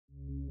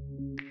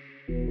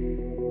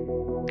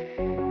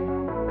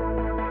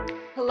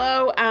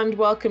and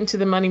welcome to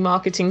the Money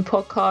Marketing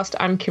Podcast.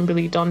 I'm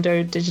Kimberly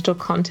Dondo, Digital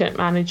Content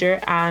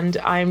Manager, and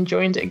I'm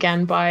joined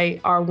again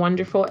by our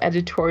wonderful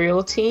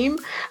editorial team.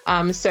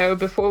 So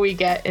before we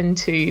get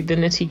into the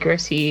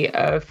nitty-gritty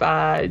of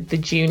the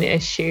June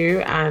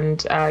issue and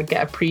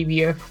get a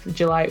preview of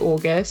July,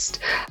 August,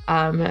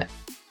 I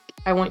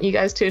want you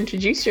guys to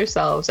introduce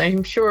yourselves.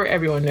 I'm sure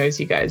everyone knows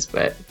you guys,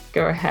 but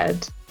go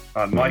ahead.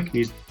 Mike,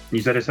 news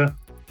editor.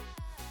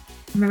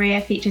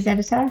 Maria, features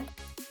editor.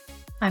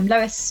 I'm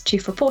Lois,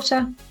 chief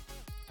reporter.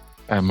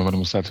 I'm Mamadou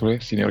Musature,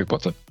 senior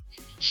reporter.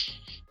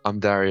 I'm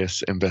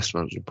Darius,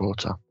 investment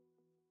reporter.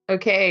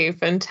 Okay,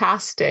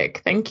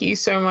 fantastic. Thank you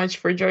so much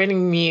for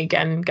joining me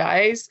again,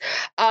 guys.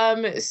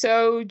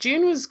 So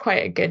June was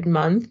quite a good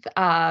month.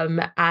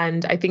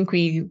 And I think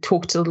we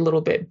talked a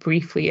little bit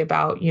briefly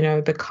about,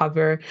 the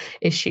cover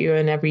issue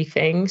and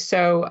everything.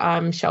 So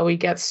shall we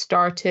get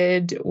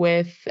started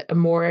with a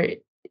more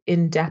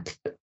in-depth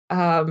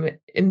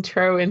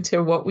intro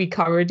into what we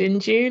covered in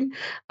June?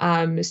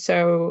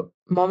 So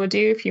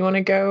Mamadou, if you want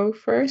to go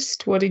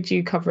first, what did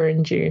you cover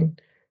in June?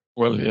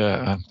 Well,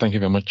 thank you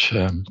very much,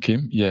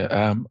 Kim.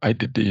 I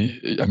did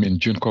the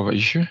June cover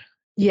issue.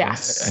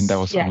 Yes. And that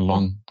was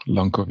on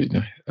long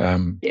COVID.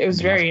 It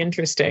was very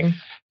interesting.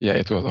 Yeah,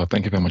 it was.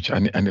 Thank you very much.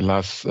 And the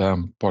last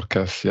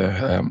podcast,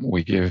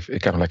 we gave a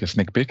kind of like a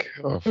sneak peek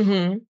of.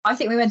 Mm-hmm. I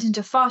think we went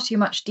into far too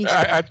much detail.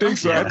 I think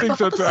so. I think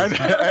so too.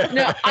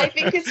 No, I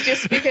think it's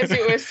just because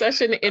it was such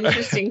an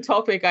interesting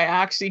topic. I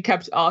actually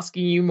kept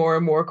asking you more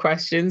and more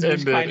questions,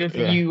 which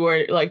you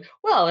were like,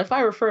 well, if I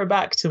refer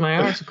back to my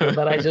article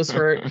that I just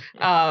wrote,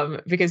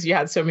 because you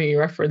had so many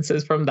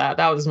references from that.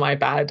 That was my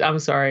bad. I'm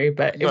sorry,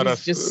 but it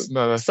was just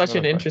such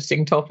an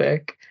interesting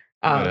topic.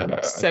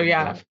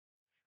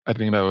 I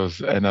think that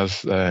was, and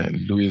as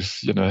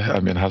Louis,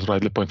 has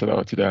rightly pointed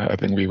out, I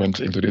think we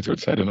went into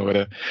details. I don't know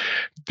whether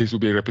this will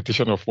be a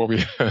repetition of what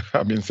we,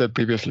 said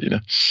previously.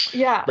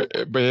 Yeah. But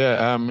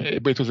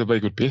it was a very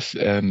good piece,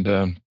 and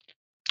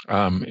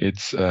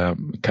it's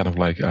kind of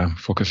like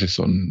focuses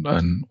on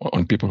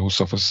people who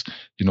suffers,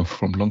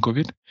 from long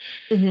COVID,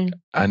 mm-hmm.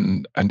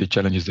 and the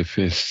challenges they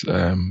face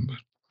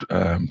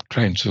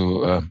trying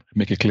to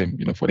make a claim,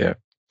 for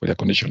their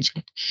conditions.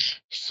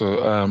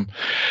 So.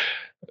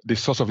 The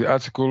source of the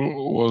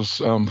article was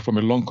from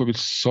a long COVID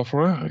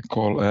sufferer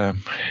called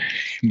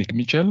Nick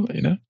Mitchell.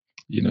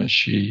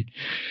 She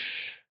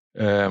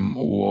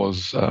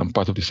was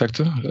part of the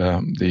sector,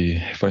 the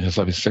financial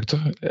service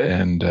sector,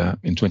 and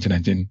in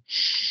 2019,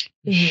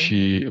 mm-hmm.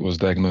 she was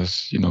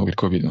diagnosed, with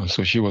COVID.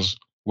 So she was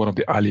one of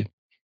the early,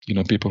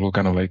 people who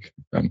kind of like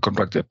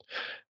contracted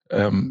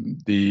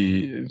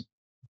the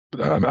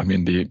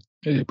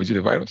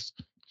virus.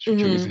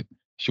 Mm-hmm.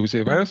 Should we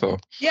say virus or?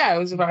 Yeah, it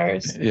was a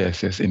virus.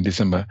 Yes, in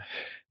December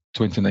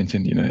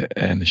 2019,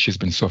 and she's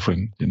been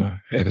suffering,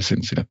 ever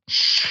since,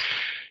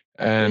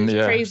 And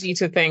it's crazy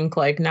to think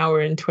like now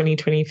we're in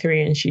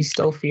 2023 and she's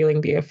still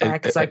feeling the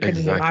effects. I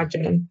couldn't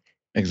imagine.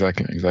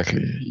 Exactly.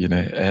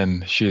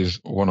 And she's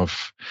one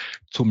of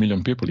 2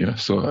 million people,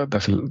 so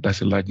that's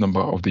a large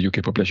number of the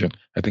UK population.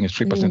 I think it's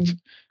 3%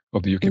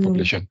 of the UK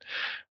population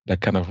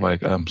that kind of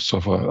like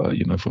suffer,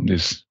 from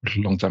this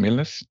long-term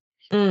illness.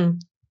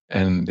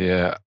 And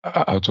they're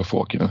out of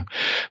work,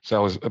 So I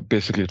was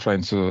basically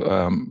trying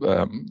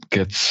to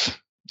get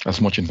as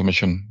much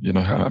information,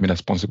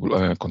 as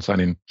possible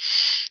concerning,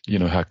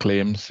 her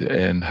claims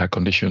and her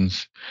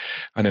conditions.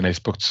 And then I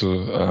spoke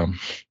to,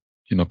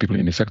 people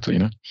in the sector,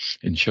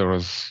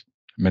 insurers,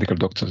 medical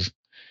doctors.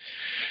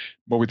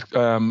 But with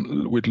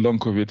long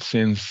COVID,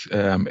 since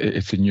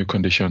it's a new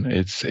condition,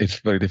 it's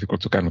very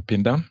difficult to kind of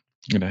pin down.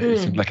 It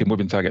seems like a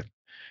moving target.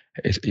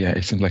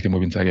 It seems like a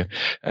moving target.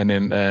 And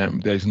then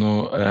there is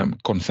no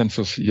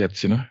consensus yet,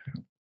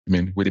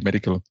 with the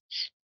medical,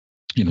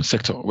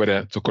 sector,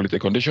 whether to call it a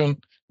condition,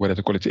 whether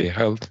to call it a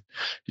health,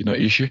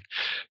 issue.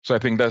 So I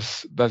think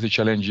that's the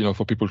challenge,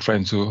 for people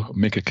trying to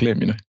make a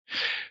claim,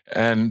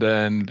 and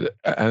the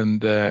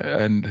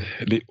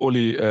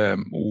only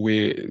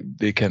way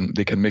they can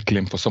make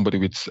claim for somebody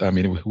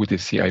with a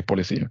CI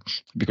policy,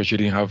 because she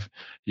didn't have,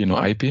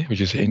 IP, which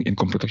is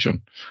income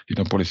protection,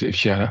 policy. If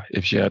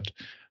she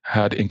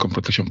had income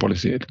protection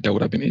policy, that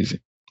would have been easy.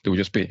 They would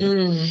just pay.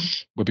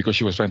 But because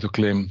she was trying to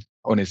claim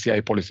on a CI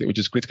policy, which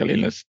is critical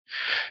illness,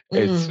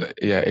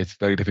 it's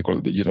very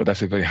difficult.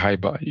 That's a very high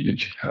bar.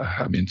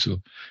 To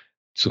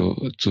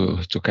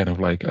kind of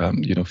like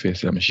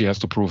face. She has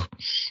to prove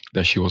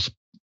that she was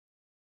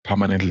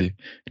permanently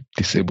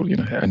disabled,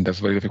 and that's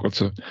very difficult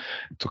to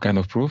kind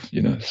of prove,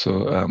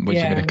 So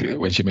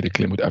when she made a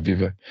claim with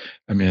Aviva,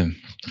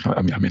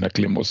 her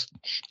claim was,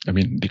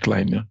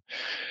 declined,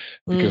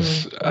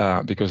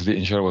 because the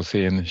insurer was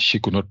saying she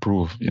could not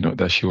prove,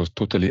 that she was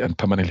totally and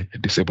permanently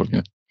disabled.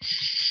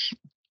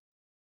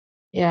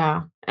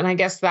 Yeah, and I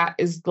guess that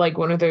is like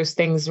one of those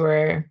things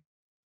where,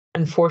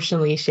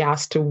 unfortunately, she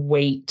has to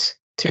wait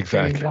to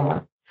prove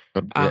that.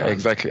 Yeah,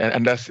 exactly,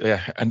 and that's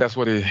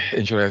what the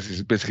insurance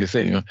is basically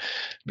saying,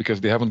 because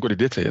they haven't got the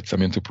data yet. I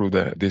mean, to prove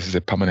that this is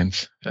a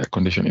permanent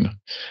condition,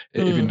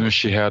 even though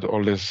she had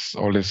all this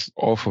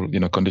awful,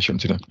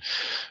 conditions,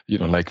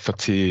 like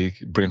fatigue,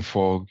 brain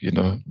fog,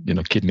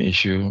 kidney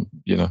issue,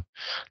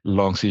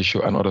 lungs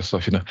issue, and other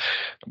stuff,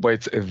 But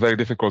it's very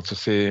difficult to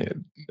say.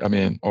 I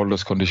mean, all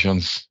those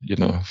conditions,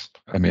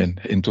 I mean,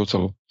 in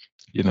total,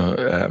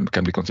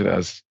 can be considered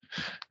as,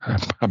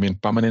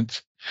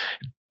 permanent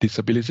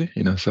disability,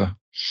 So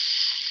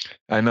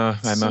I know.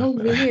 So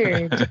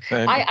weird.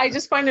 I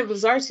just find it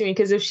bizarre to me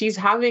because if she's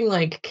having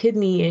like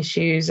kidney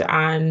issues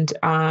and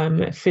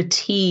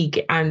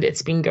fatigue and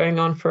it's been going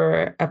on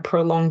for a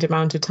prolonged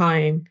amount of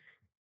time,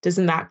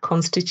 doesn't that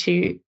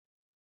constitute?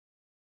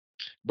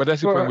 But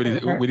that's the point with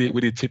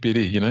the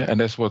TPD, and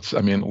that's what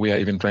we are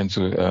even trying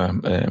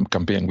to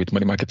campaign with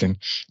money marketing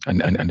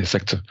and the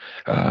sector,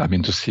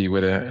 to see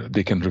whether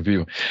they can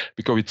review,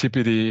 because with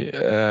TPD,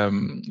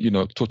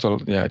 total,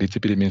 the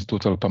TPD means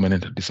total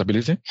permanent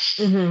disability,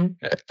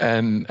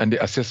 and the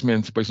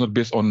assessment, but it's not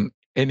based on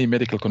any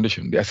medical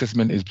condition. The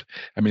assessment is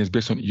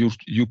based on you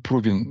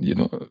proving,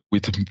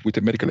 with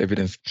the medical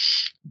evidence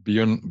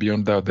beyond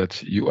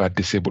that you are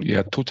disabled, you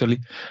are totally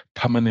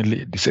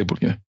permanently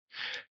disabled,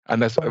 And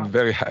that's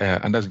very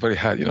that's very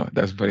hard,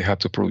 That's very hard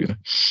to prove,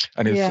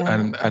 And it's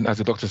and as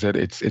the doctor said,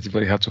 it's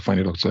very hard to find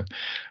a doctor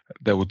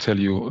that will tell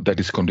you that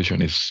this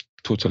condition is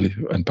totally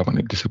and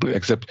permanent disability,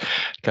 except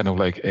kind of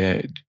like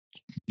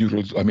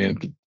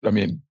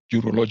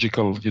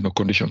urological,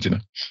 conditions,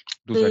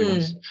 Those are the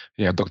ones.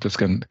 Yeah, doctors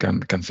can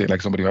say,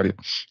 like somebody who had it.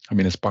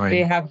 A spine.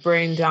 They have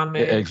brain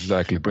damage.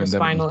 Exactly, brain damage,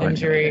 spinal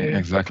injury.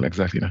 Exactly.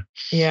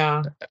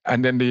 Yeah.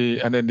 And then the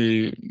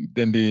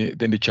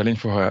challenge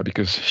for her,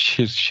 because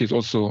she's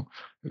also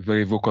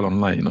very vocal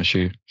online.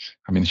 She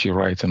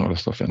writes and all that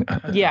stuff and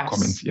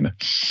comments.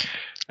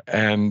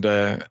 And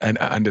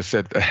they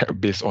said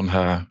based on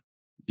her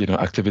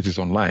activities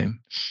online,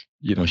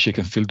 she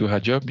can still do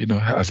her job,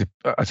 as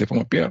a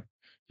former peer,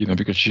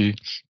 because she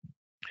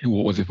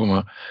was a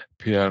former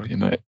PR,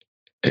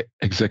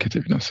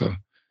 executive, so.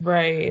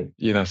 Right.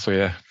 So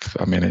yeah,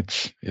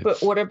 it's.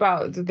 But what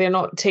about, they're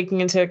not taking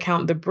into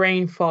account the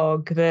brain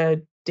fog,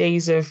 the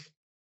days of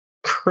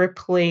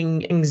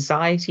crippling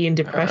anxiety and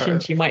depression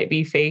she might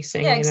be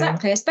facing? Yeah,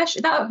 exactly.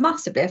 Especially that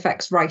massively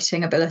affects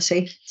writing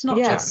ability. It's not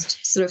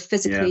just sort of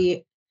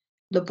physically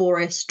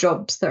laborious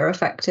jobs that are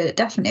affected. It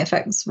definitely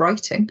affects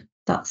writing.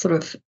 That sort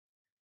of.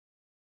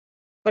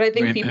 But I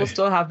think people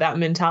still have that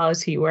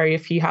mentality where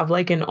if you have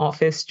like an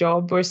office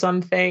job or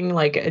something,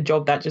 like a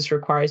job that just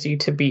requires you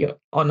to be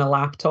on a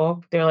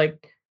laptop, they're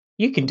like,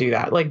 you can do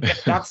that. Like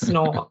that's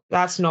not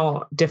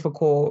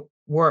difficult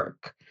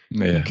work.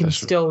 You can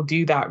still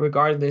do that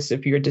regardless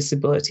of your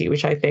disability,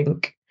 which I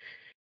think,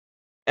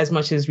 as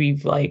much as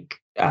we've like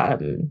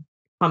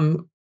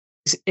come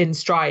in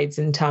strides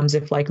in terms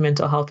of like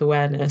mental health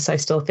awareness, I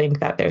still think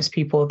that there's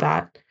people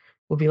that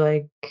will be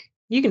like,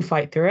 you can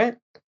fight through it.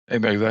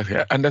 Exactly.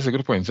 And that's a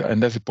good point.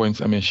 And that's the point.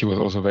 She was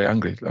also very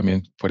angry.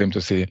 For them to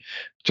say,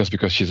 just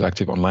because she's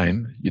active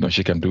online,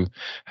 she can do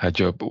her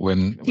job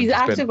when she's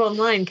active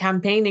online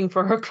campaigning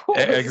for her cause.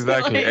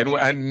 Exactly.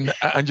 And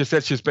she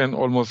said she spent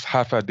almost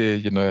half a day,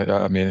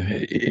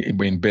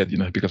 in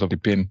bed, because of the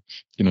pain,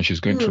 she's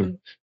going through,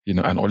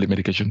 and all the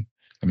medication,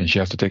 she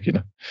has to take,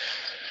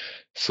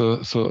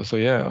 So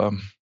yeah.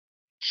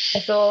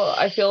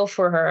 I feel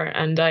for her,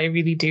 and I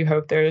really do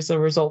hope there is a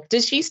result.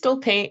 Does she still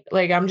pay?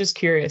 Like, I'm just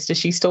curious. Does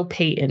she still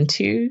pay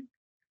into?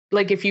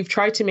 Like, if you've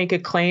tried to make a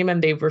claim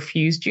and they've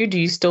refused you, do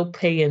you still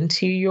pay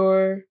into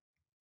your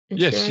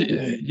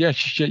insurance? Yes,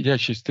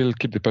 she still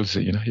keep the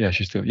policy.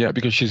 She still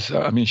because she's.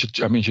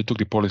 She took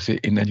the policy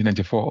in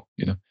 1994.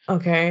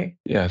 Okay.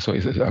 Yeah, so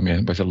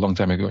but it's a long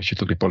time ago. She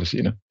took the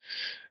policy.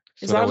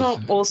 Is that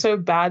not also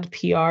bad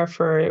PR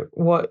for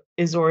what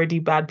is already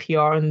bad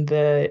PR in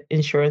the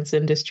insurance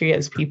industry,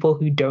 as people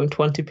who don't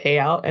want to pay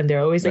out, and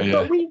they're always like,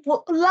 but we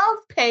love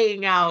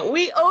paying out.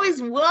 We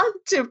always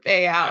want to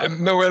pay out.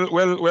 No,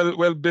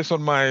 well, based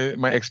on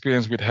my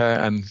experience with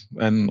her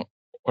and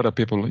other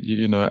people,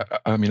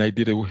 I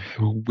did a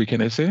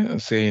weekend essay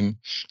saying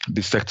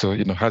the sector,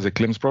 has a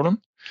claims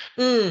problem,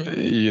 and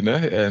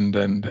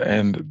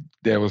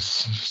there was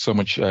so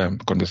much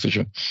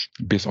conversation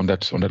based on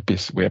that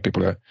piece where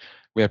people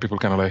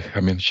kind of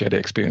like, share their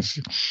experience,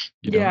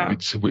 with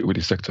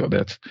the sector,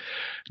 that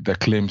the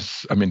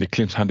claims, the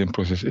claims handling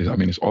process is,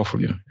 it's awful,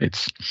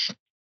 it's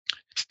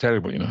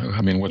terrible,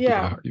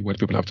 what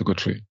people have to go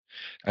through.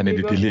 And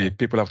in the delay,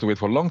 people have to wait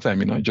for a long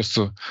time, just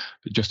to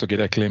get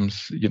their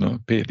claims,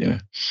 paid,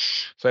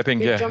 So I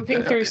think,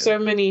 jumping through so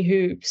many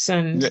hoops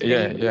and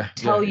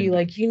tell you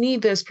like, you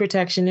need this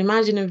protection.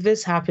 Imagine if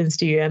this happens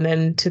to you, and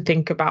then to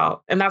think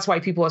about, and that's why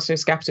people are so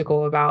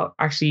skeptical about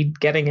actually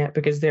getting it,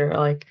 because they're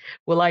like,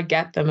 will I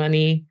get the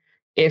money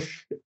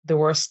if the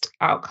worst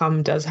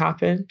outcome does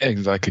happen?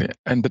 Exactly.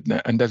 And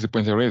that's the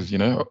point I raised,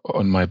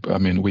 on my,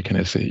 weekend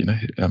essay,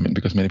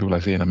 because many people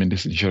are saying,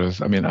 this insurance,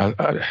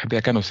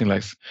 they're kind of seeing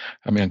like,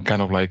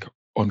 kind of like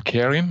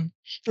uncaring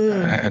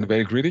and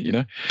very greedy,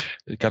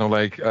 kind of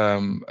like,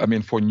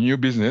 for new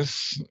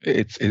business,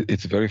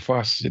 it's very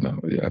fast,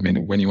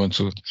 when you want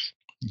to,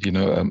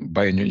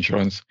 buy a new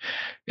insurance,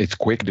 it's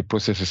quick. The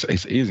process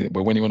is easy,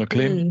 but when you want to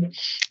claim,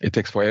 it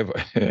takes forever.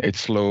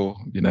 It's slow,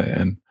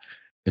 and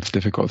it's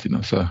difficult,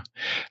 So,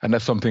 and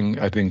that's something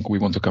I think we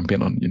want to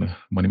campaign on,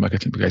 money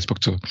marketing. Because I spoke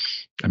to,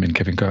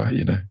 Kevin Carr,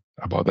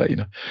 about that,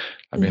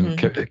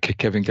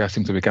 Kevin Carr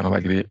seems to be kind of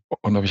like the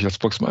unofficial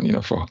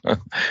spokesman, for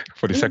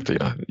the sector,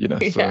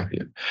 So,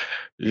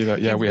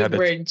 we had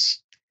bridge.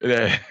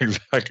 Yeah,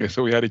 exactly.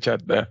 So we had a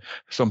chat there.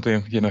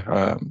 Something,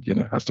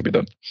 has to be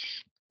done.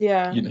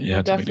 Yeah, you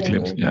have to make the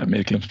claims. Yeah, make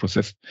the claims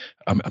process.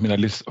 At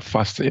least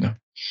faster.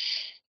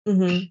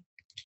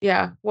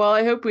 Yeah. Well,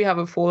 I hope we have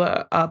a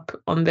follow up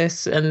on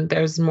this and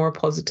there's more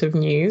positive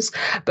news.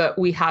 But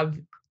we have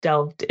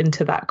delved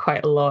into that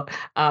quite a lot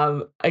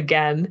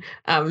again.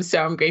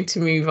 So I'm going to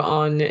move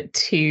on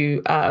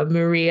to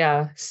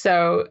Maria.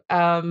 So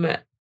can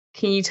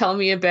you tell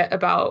me a bit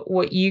about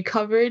what you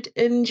covered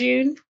in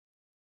June?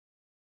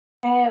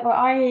 Well,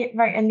 I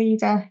wrote a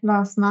leader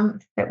last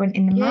month that went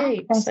in the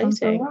Yay,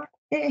 exciting.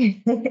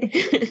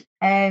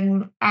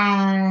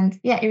 And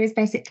yeah, it was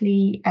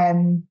basically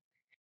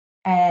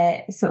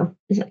sort of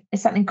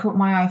something caught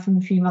my eye from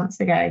a few months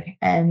ago.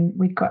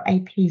 We've got a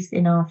piece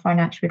in our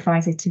financial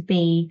advisor to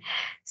be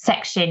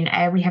section.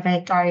 We have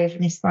a diary of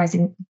an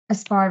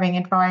aspiring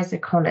advisor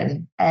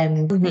column.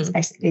 It's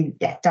basically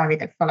a diary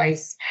that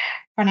follows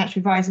financial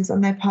advisors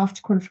on their path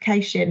to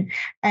qualification.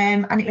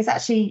 And it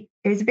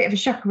was a bit of a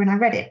shocker when I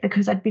read it,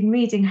 because I'd been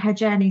reading her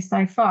journey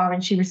so far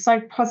and she was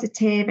so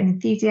positive and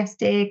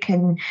enthusiastic,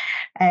 and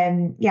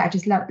I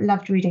just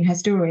loved reading her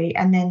story.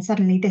 And then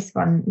suddenly this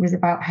one was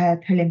about her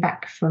pulling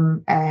back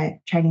from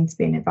training to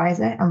be an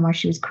advisor and why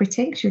she was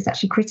quitting. She was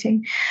actually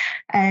quitting.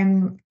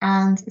 And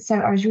so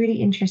I was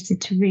really interested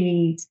to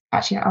read,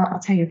 actually I'll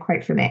tell you a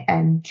quote from it.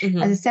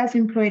 As a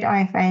self-employed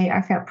IFA,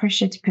 I felt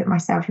pressure to put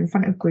myself in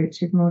front of groups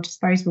with more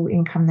disposable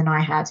income than I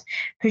had,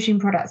 pushing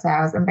product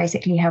sales and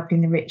basically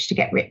helping the rich to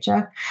get richer.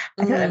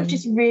 I thought that was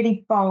just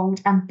really bold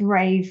and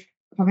brave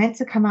comment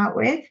to come out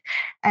with.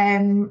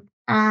 And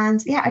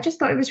I just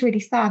thought it was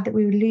really sad that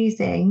we were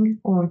losing,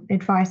 or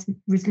advice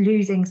was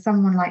losing,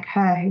 someone like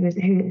her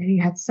who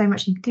had so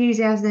much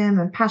enthusiasm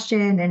and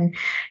passion, and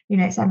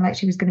it sounded like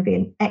she was going to be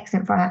an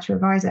excellent financial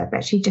advisor,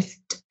 but she just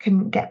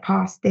couldn't get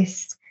past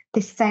this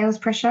sales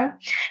pressure.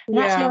 And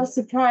actually, I was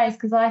surprised,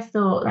 because I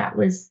thought that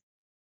was,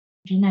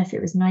 I don't know if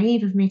it was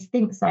naive of me to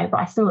think so, but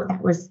I thought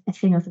that was a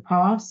thing of the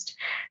past.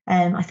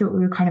 I thought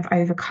we were kind of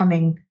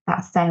overcoming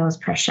that sales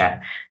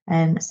pressure.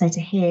 So to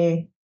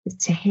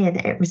hear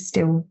that it was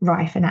still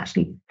rife and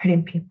actually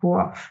putting people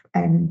off,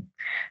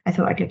 I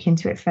thought I'd look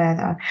into it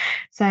further.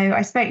 So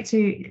I spoke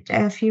to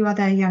a few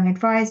other young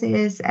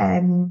advisors.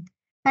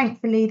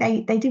 Thankfully,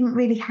 they didn't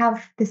really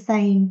have the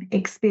same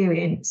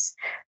experience.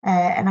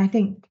 And I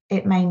think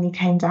it mainly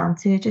came down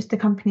to just the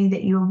company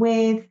that you were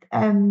with.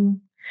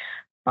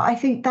 But I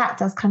think that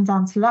does come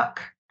down to luck.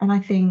 And I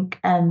think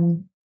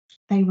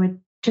they were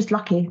just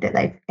lucky that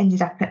they've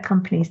ended up at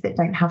companies that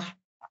don't have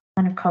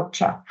kind of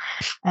culture.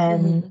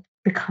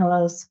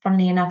 Because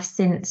funnily enough,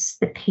 since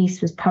the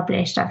piece was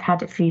published, I've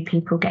had a few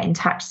people get in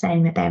touch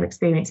saying that their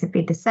experience had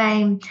been the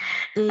same.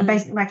 And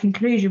basically my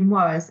conclusion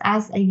was,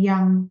 as a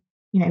young,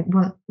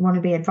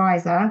 wannabe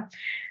advisor,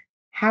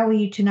 how are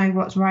you to know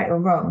what's right or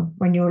wrong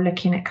when you're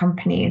looking at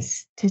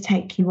companies to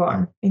take you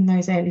on in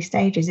those early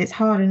stages? It's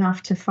hard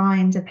enough to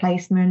find a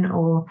placement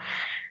or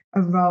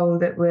a role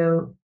that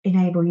will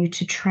enable you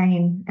to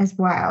train as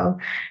well.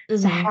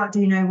 So how do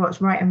you know what's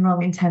right and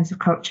wrong in terms of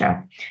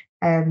culture?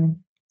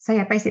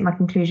 Basically my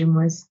conclusion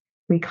was,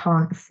 we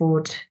can't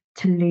afford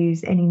to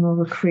lose any more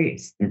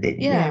recruits.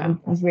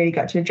 We've really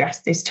got to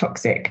address this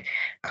toxic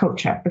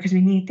culture, because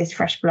we need this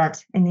fresh blood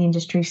in the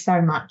industry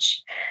so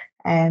much.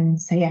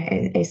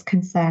 It's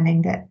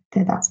concerning that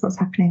that's what's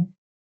happening.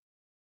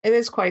 It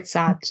is quite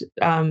sad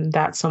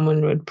that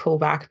someone would pull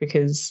back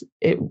because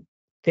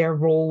their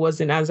role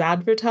wasn't as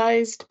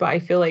advertised, but I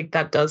feel like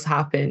that does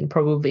happen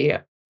probably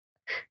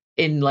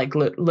in like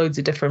loads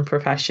of different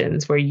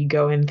professions, where you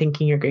go in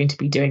thinking you're going to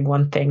be doing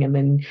one thing and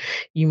then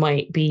you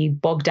might be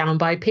bogged down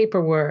by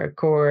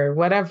paperwork or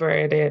whatever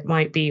it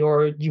might be,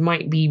 or you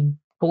might be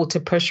told to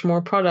push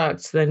more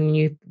products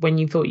than when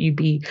you thought you'd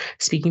be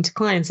speaking to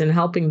clients and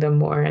helping them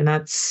more. And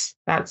that's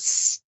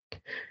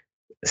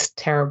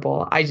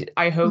terrible.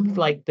 I hope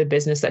like the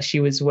business that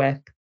she was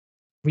with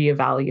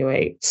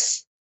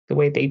reevaluates the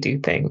way they do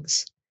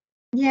things.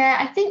 Yeah,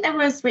 I think there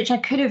was, which I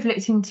could have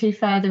looked into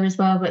further as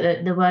well,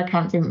 but the word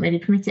count didn't really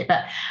permit it.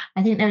 But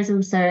I think there was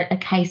also a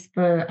case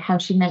for how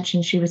she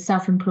mentioned she was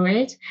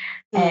self-employed,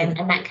 and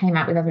that came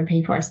out with other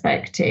people I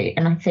spoke to.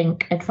 And I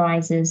think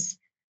advisors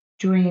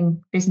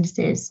join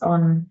businesses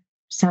on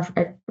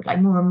like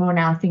more and more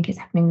now. I think it's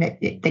happening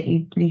that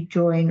you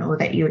join, or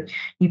that you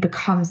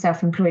become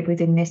self-employed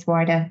within this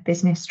wider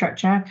business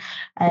structure.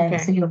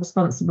 So you're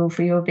responsible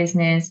for your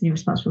business, and you're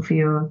responsible for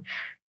your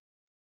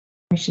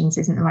commissions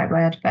isn't the right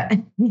word, but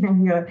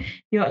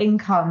your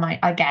income,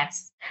 I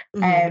guess.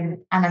 And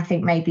I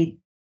think maybe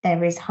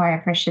there is higher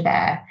pressure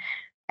there.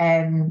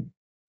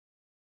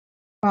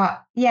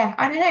 But yeah,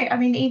 I don't know. I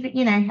mean,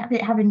 even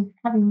having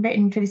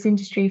written for this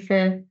industry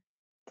for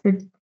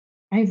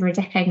over a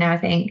decade now, I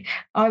think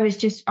I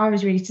was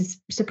really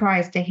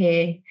surprised to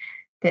hear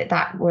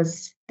that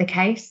was the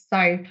case.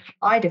 So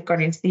I'd have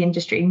gone into the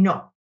industry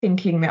not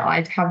thinking that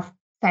I'd have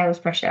sales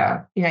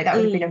pressure. That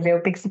would have been a real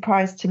big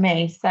surprise to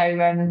me.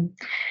 So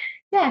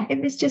yeah,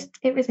 it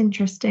was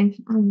interesting,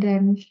 and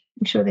I'm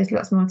sure there's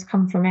lots more to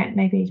come from it.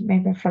 Maybe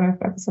I'll follow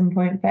up at some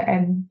point. But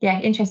yeah,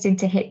 interesting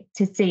to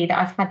see that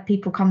I've had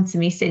people come to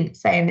me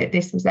since saying that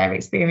this was their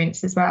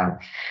experience as well.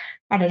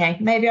 I don't know.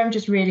 Maybe I'm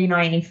just really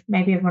naive.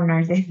 Maybe everyone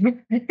knows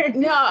it.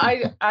 No,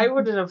 I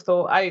wouldn't have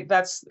thought.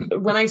 That's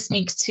when I've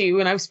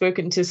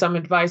spoken to some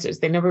advisors,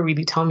 they never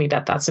really tell me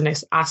that that's an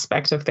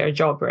aspect of their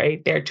job,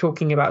 right? They're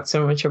talking about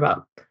so much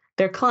about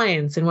their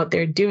clients and what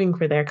they're doing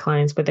for their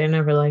clients, but they're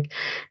never like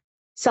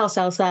sell.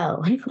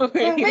 I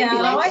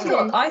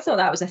thought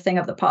that was a thing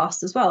of the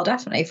past as well.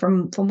 Definitely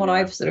from what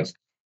I've sort of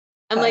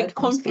and like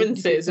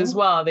conferences as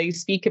well. They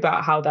speak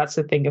about how that's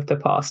a thing of the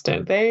past,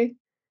 don't they?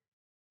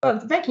 Well,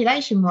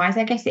 regulation-wise,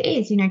 I guess it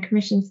is.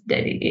 Commissions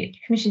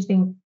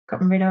being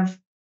gotten rid of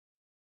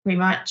pretty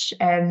much.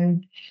 I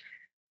think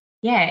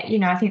the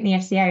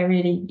FCA are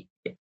really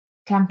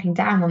clamping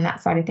down on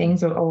that side of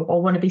things, or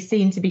want to be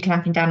seen to be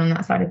clamping down on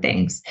that side of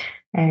things.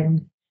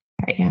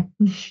 But yeah.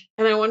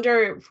 And I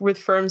wonder with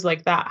firms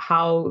like that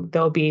how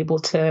they'll be able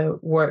to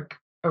work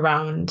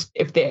around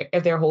if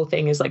their whole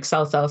thing is like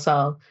sell,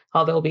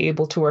 how they'll be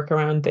able to work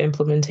around the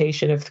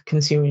implementation of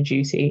consumer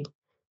duty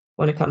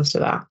when it comes to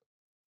that.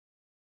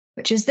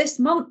 Which is this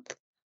month.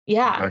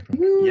 Yeah.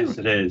 Exactly. Yes,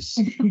 it is.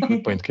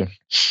 Good point, Kim.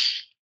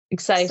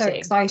 Exciting. So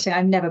exciting.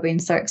 I've never been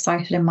so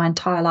excited in my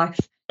entire life.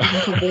 You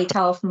can probably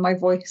tell from my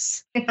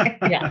voice.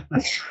 Yeah.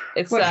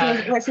 It's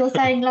what's your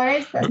saying,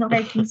 Lois? That's not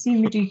very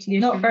consumer duty.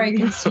 Not very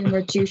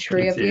consumer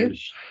duty of you.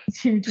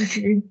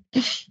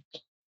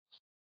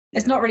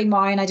 It's not really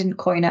mine. I didn't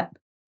coin it.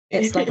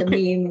 It's like a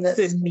meme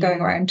that's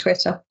going around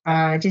Twitter.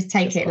 Just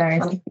take it,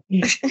 Lois.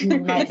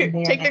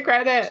 Take the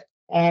credit.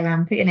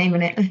 Put your name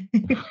on it.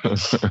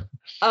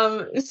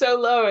 So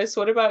Lois,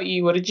 what about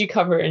you? What did you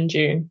cover in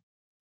June?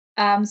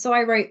 So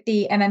I wrote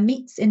the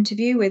Meets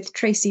interview with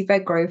Tracy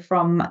Vegro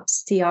from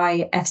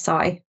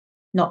CISI,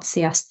 not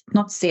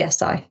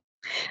CSI.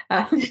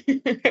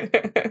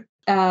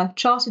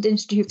 Chartered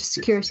Institute for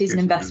Securities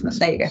and Investment.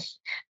 There you go.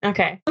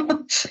 Okay.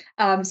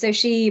 So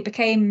she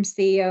became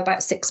CEO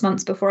about 6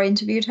 months before I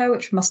interviewed her,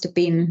 which must have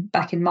been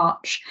back in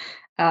March.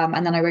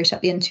 And then I wrote up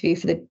the interview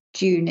for the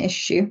June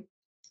issue.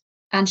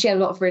 And she had a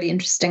lot of really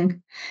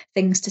interesting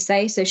things to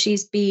say. So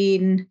she's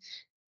been,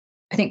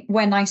 I think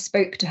when I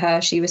spoke to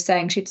her, she was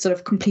saying she'd sort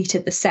of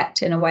completed the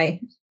set in a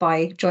way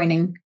by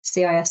joining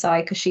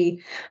CISI because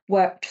she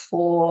worked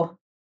for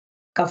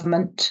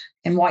government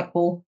in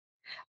Whitehall.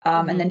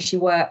 And then she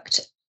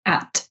worked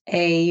at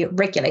a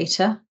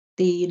regulator,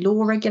 the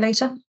law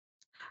regulator.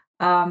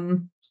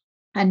 And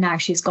now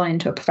she's gone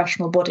into a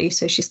professional body.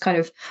 So she's kind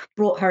of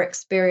brought her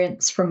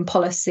experience from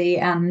policy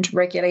and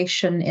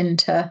regulation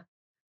into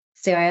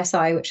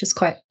CISI, which is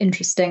quite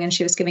interesting. And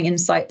she was giving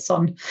insights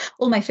on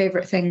all my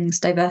favourite things,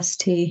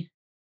 diversity,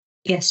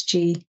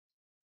 ESG,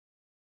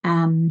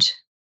 and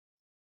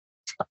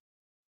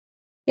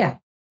yeah,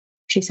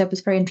 she said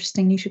was very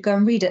interesting. You should go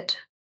and read it.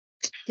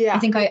 Yeah. I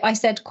think I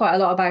said quite a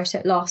lot about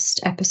it last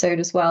episode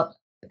of the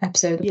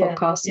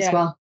podcast as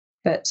well.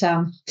 But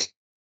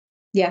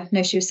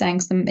she was saying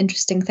some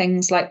interesting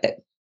things like that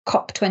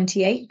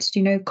COP28, do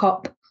you know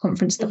COP,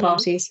 Conference of the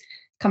Parties,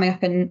 coming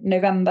up in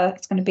November.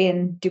 It's going to be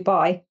in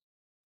Dubai.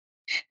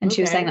 And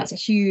she was saying that's a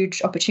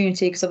huge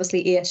opportunity because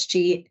obviously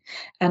ESG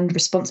and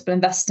responsible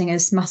investing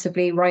is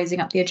massively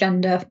rising up the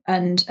agenda,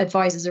 and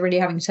advisors are really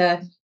having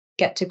to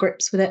get to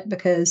grips with it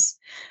because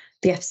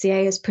the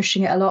FCA is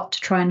pushing it a lot to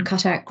try and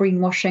cut out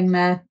greenwashing.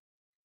 They're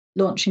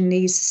launching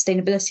these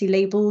sustainability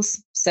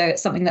labels. So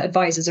it's something that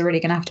advisors are really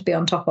going to have to be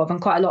on top of. And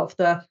quite a lot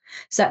of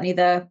certainly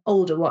the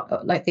older,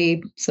 like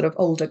the sort of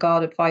older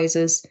guard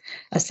advisors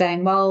are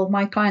saying, well,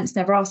 my clients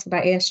never ask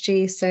about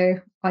ESG, so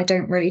I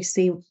don't really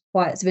see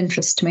why it's of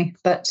interest to me.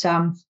 But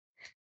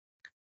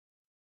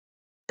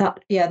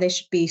they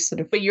should be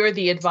sort of. But you're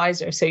the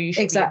advisor, so you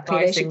should be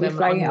advising they should be them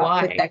flagging on it why.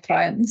 up with their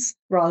clients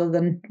rather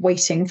than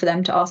waiting for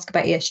them to ask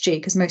about ESG,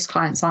 because most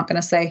clients aren't going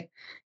to say,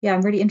 yeah,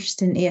 I'm really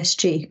interested in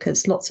ESG,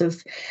 because lots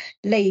of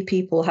lay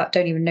people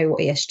don't even know what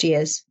ESG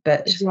is.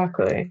 But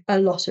exactly, a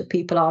lot of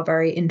people are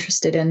very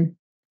interested in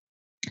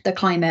the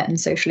climate and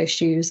social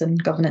issues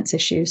and governance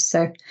issues.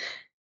 So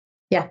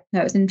yeah,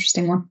 no, it was an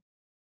interesting one.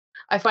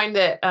 I find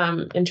it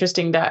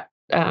interesting that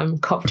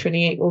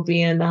COP28 will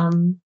be in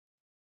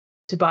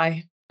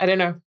Dubai. I don't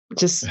know,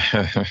 just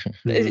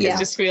it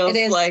just feels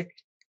like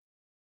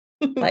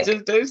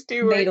just those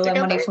two made all their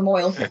money from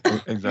oil.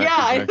 Exactly. Yeah,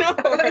 I know.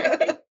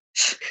 Right?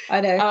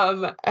 I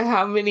know.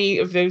 How many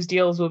of those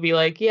deals will be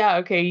like, yeah,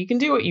 okay, you can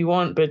do what you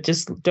want, but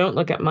just don't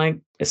look at my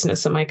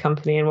business and my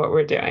company and what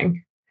we're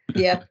doing.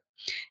 Yeah.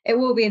 It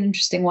will be an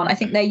interesting one. I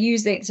think they're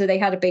using, so they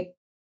had a big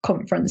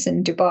conference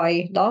in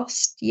Dubai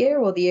last year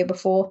or the year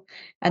before,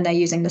 and they're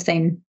using the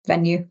same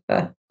venue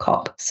for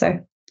COP. So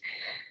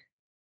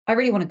I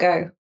really want to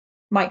go.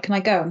 Mike, can I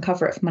go and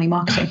cover it for Money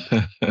Marketing?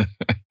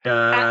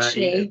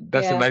 Actually,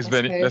 that's a nice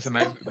venue. That's a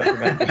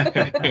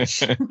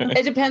nice.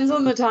 It depends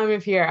on the time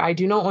of year. I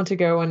do not want to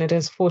go when it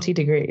is 40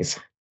 degrees,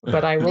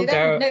 but I will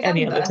go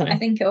any other time. I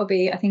think it'll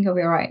be all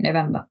right.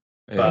 November.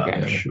 But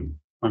Okay.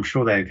 I'm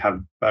sure they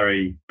have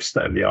very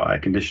state-of-the-art air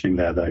conditioning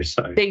there, though.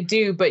 So They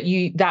do, but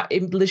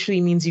it literally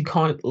means you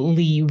can't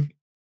leave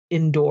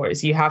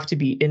indoors. You have to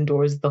be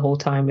indoors the whole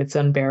time. It's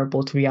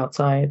unbearable to be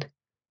outside.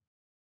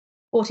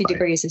 40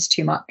 degrees is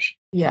too much.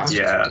 Yeah.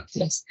 Yeah.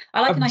 Yes. I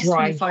like a nice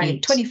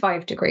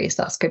 25 degrees.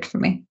 That's good for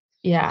me.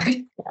 Yeah.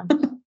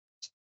 But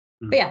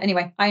yeah,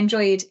 anyway, I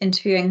enjoyed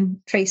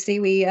interviewing Tracy.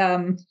 We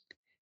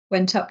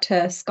went up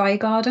to Sky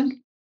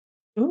Garden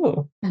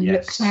Ooh. and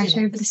looked out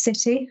over the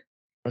city.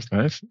 That's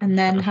nice. And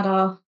then had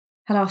our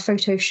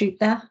photo shoot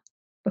there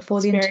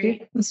before the interview.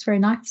 It was very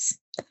nice.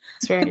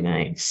 It's very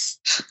nice.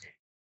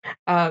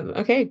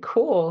 Okay,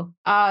 cool.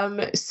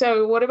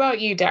 So what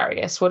about you,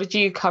 Darius? What did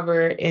you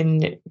cover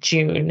in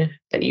June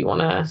that you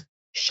want to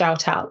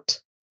shout out?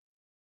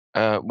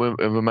 With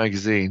a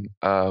magazine,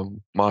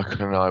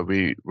 Michael and I,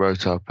 we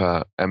wrote up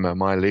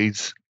MMI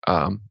leads,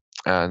 and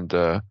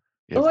oh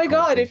my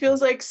God, it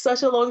feels like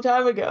such a long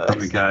time ago.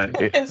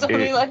 It's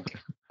only like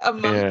a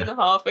month and a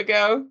half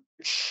ago.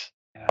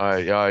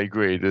 I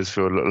agree. It does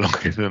feel a lot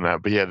longer than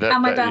that, but yeah.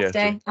 And my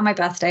birthday. And my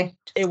birthday.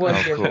 It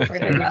was your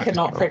birthday. We could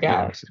not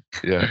forget.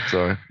 Yeah.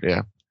 Sorry.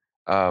 Yeah.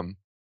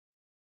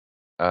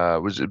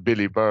 Was it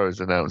Billy Burrows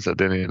announced that,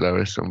 didn't he,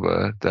 Lois, on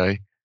the day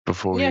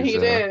before? Yeah, he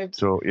did.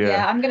 So,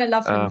 yeah, I'm gonna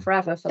love him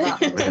forever for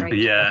that.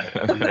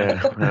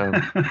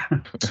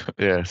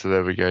 Yeah. So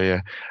there we go.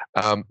 Yeah.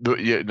 But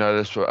yeah. No,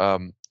 that's what.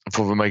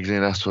 For the magazine,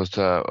 that's what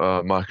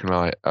Mike and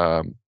I.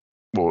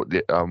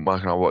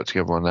 Mike and I worked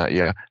together on that.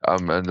 Yeah.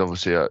 And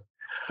obviously, a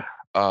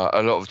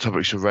lot of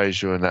topics were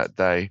raised during that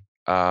day.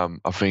 I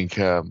think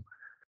sort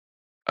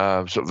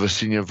of the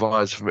senior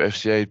advisor from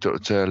FCA,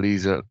 Dr.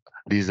 Lisa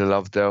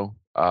Lovedale,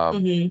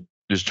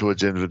 just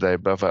towards the end of the day,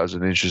 but I thought it was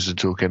an interesting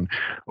talk. And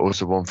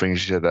also one thing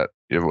she said that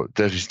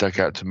definitely stuck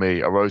out to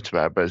me, I wrote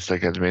about it, but it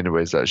stuck out to me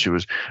anyways, that she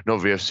was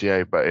not the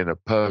FCA, but in a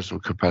personal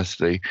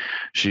capacity,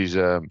 she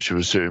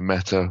was suing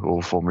Meta,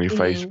 or formerly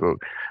Facebook,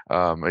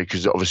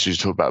 because obviously she's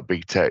talking about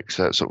big tech,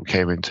 so that sort of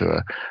came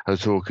into her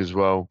talk as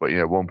well. But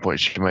one point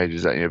she made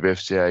is that the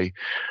FCA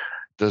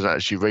doesn't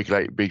actually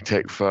regulate big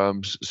tech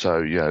firms,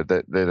 so they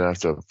don't have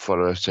to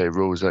follow FCA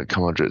rules that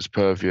come under its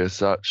purview as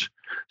such.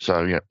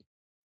 So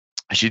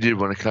she did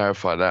want to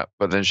clarify that,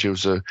 but then she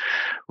also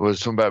was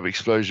talking about the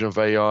explosion of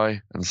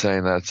AI and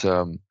saying that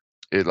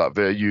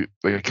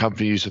the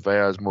company use of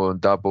AI is more than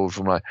doubled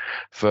from like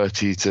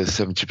 30 to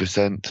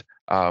 70%,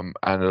 and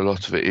a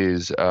lot of it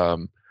is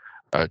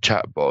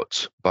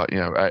chatbots. But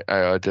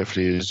AI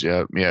definitely is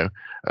a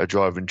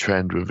driving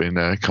trend within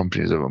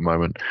companies at the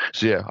moment.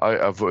 So yeah, I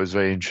thought it was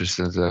very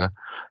interesting to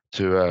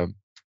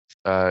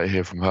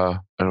hear from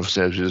her. And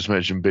obviously, as we just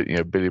mentioned,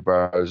 Billy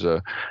Burrows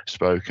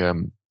spoke.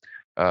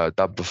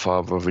 Dubbed the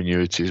father of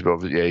annuities,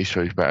 but he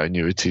spoke about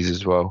annuities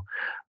as well.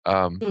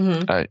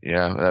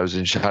 That was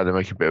interesting how they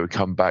make a bit of a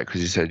comeback, because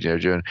he said,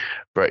 during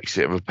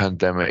Brexit and the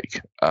pandemic,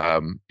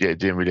 it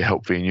didn't really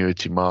help the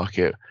annuity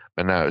market,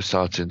 but now it's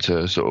starting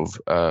to sort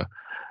of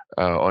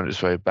on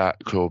its way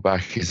back, claw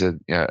back. He said,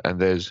 and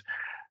there's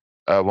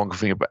one good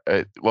thing about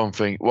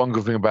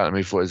them.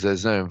 He thought is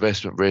there's no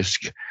investment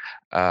risk,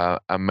 and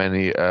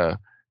many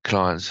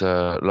clients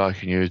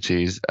like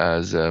annuities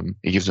as it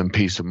gives them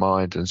peace of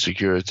mind and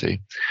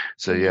security.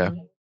 So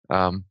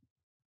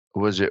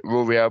was it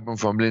Rory Albon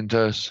from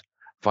Lyndhurst,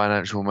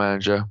 financial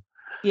manager?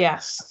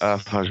 Yes.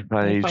 Financial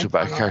planning. You talk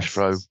about cash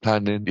flow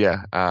planning,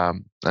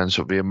 and sort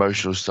of the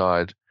emotional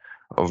side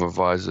of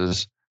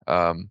advisors.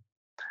 And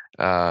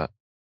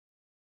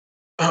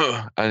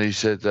he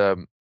said,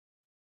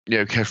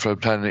 cash flow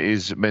planning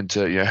is meant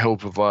to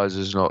help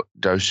advisors, not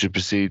go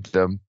supersede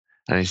them.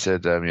 And he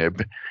said,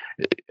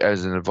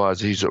 as an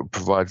advisor, he sort of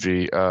provides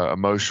the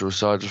emotional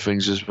side of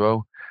things as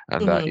well.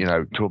 And that,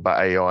 talk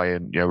about AI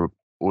and,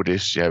 all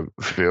this,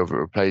 fear of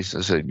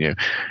replacement. So, you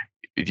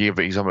give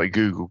an example, like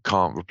Google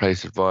can't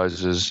replace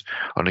advisors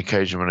on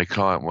occasion when a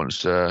client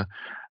wants to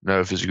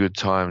know if it's a good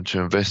time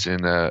to invest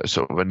in a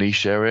sort of a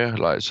niche area,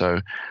 like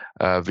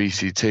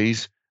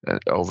VCTs,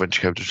 or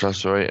venture capital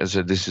trust, sorry. And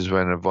so this is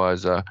when an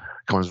advisor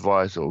becomes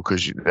vital,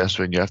 because that's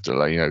when you have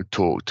to,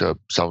 talk to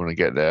someone and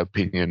get their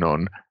opinion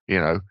on,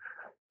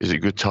 is it a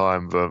good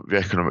time? The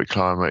economic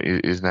climate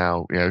is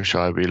now, should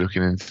I be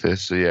looking into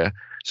this?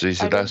 So he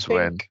said that's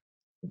when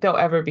they'll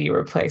ever be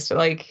replaced.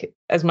 Like,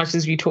 as much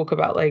as we talk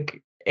about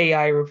like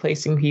AI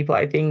replacing people,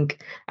 I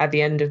think at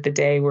the end of the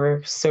day,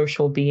 we're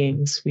social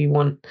beings. We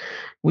want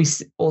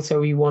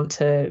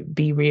to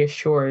be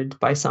reassured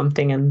by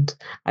something, and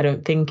I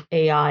don't think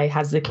AI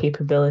has the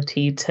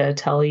capability to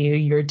tell you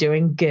you're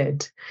doing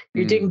good.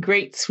 You're doing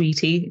great,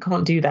 sweetie. It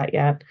can't do that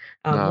yet.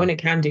 No. When it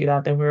can do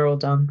that, then we're all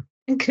done.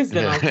 because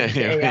then I'll use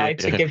AI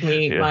to give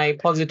me my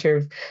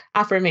positive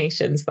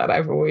affirmations that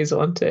I've always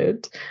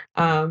wanted.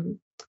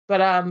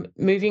 But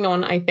moving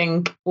on, I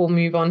think we'll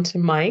move on to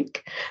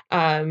Mike.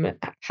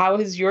 How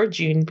has your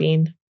June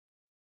been?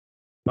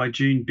 My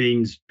June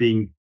been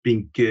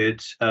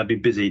good.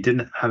 Been busy.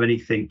 Didn't have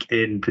anything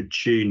in the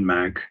June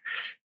mag,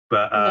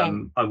 but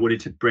I wanted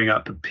to bring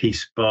up a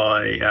piece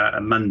by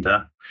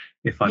Amanda,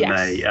 if I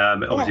may.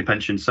 Obviously,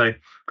 pension. So,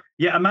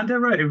 yeah, Amanda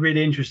wrote a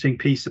really interesting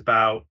piece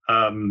about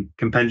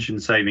can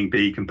pension saving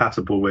be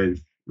compatible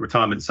with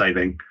retirement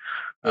saving,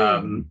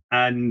 and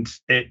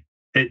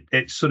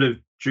it sort of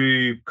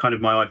drew kind of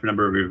my eye for a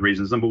number of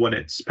reasons. Number one,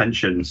 it's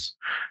pensions,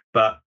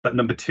 but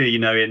number two,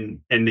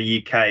 in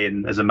the UK,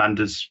 and as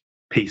Amanda's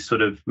piece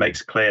sort of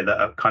makes clear,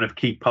 that a kind of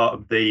key part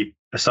of the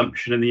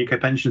assumption in the UK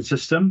pension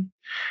system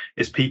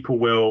is people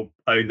will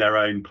own their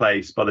own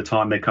place by the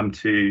time they come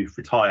to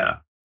retire.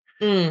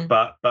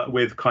 But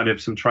with kind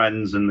of some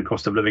trends and the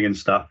cost of living and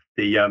stuff,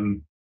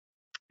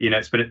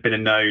 it's been a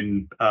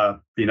known a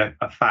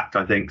fact,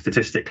 I think,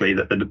 statistically,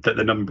 that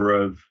the number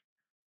of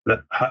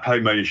that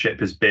home ownership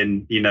has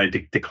been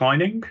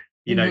declining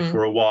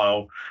for a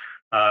while.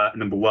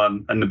 Number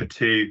one, and number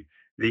two,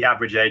 the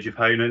average age of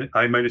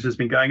homeowners has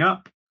been going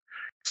up.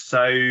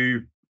 So,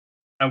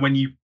 and when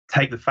you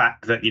take the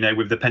fact that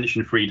with the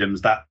pension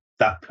freedoms, that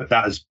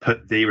has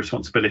put the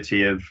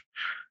responsibility of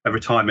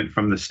retirement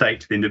from the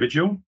state to the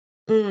individual.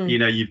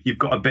 You've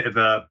got a bit of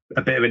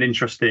an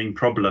interesting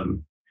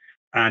problem,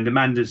 and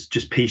Amanda's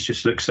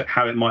piece looks at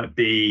how it might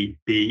be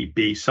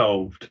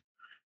solved.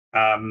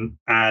 And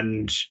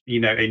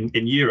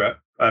in Europe,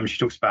 she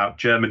talks about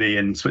Germany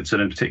and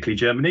Switzerland, particularly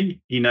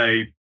Germany.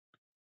 The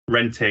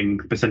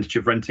percentage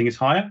of renting is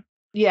higher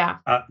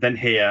than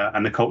here,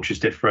 and the culture is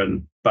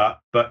different. But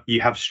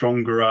you have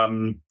stronger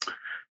kind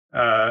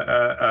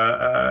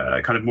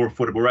of more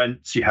affordable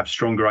rents. You have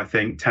stronger, I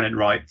think, tenant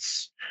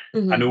rights,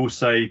 and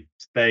also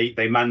they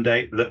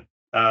mandate that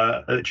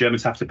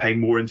Germans have to pay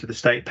more into the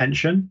state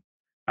pension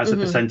as a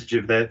percentage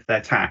of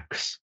their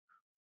tax.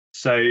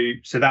 So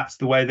that's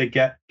the way they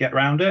get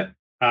around it.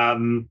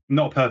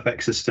 Not a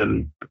perfect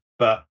system,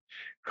 but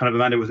kind of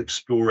Amanda was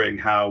exploring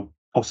how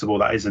possible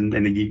that is in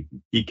the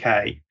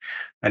UK,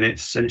 and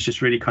it's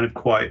just really kind of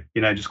quite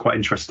quite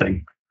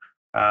interesting.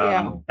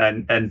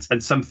 And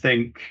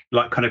something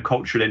like kind of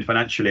culturally and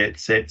financially,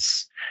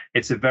 it's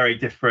a very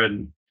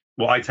different.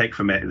 What I take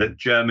from it, that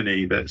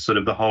Germany, that sort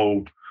of the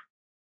whole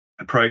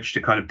approach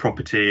to kind of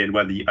property and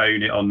whether you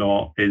own it or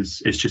not is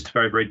just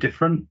very, very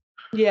different.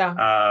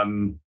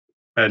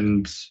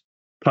 And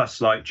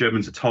plus, like,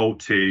 Germans are told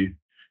to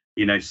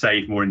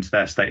save more into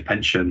their state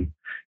pension,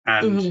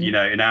 and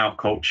in our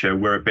culture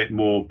we're a bit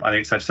more, I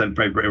think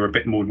we're a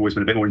bit more, always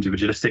been a bit more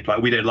individualistic.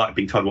 Like, we don't like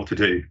being told what to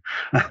do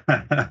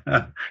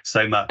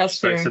so much.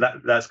 So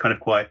that's kind of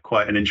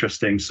quite an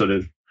interesting sort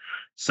of.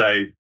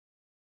 So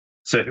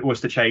if it was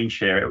to change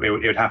here, it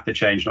would have to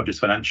change not just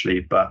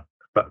financially, but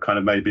kind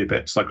of maybe a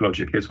bit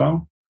psychologically as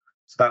well.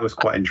 So that was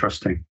quite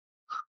interesting.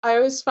 I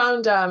always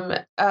found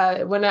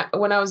when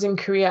I was in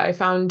Korea, I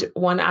found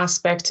one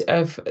aspect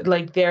of,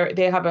 like,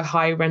 they have a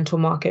high rental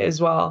market as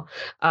well.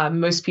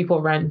 Most people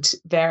rent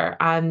there,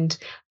 and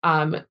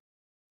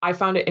I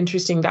found it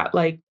interesting that,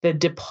 like, the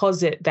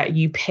deposit that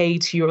you pay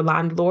to your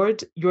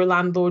landlord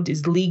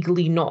is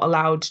legally not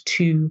allowed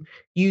to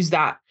use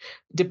that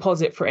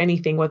deposit for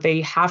anything. What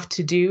they have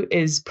to do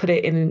is put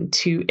it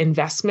into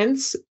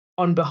investments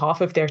on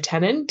behalf of their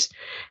tenant.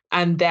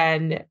 And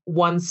then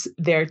once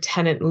their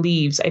tenant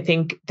leaves, I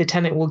think the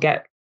tenant will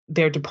get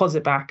their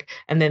deposit back.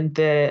 And then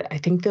I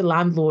think the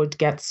landlord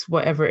gets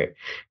whatever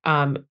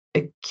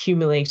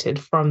accumulated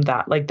from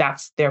that. Like,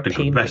 that's their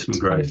payment. Investment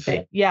growth.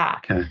 Yeah.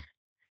 Okay.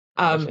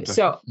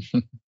 So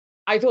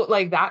I thought,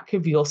 like, that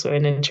could be also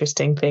an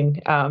interesting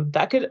thing.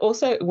 That could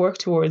also work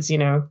towards,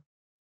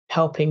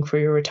 helping for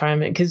your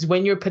retirement, because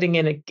when you're putting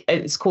in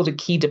it's called a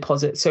key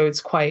deposit, so it's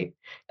quite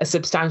a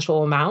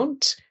substantial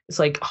amount. It's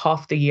like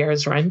half the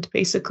year's rent,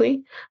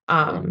 basically.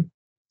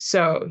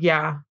 So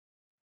yeah,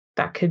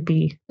 that could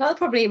be. That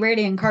probably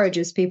really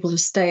encourages people to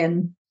stay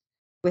in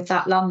with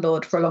that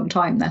landlord for a long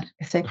time, then,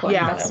 if they've got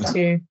that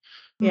too.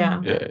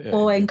 Yeah.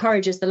 Or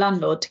encourages the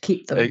landlord to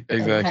keep them.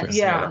 Exactly.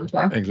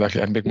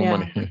 Exactly, and make more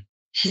money.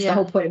 The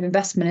whole point of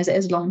investment is it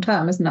is long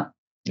term, isn't it?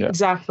 Yeah.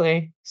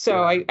 Exactly.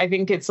 So I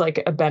think it's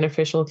like a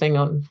beneficial thing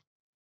on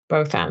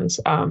both ends.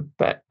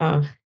 But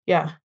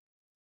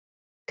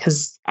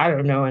because I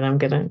don't know when I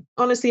don't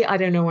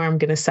know where I'm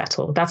gonna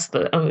settle. That's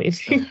the only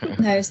thing.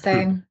 No,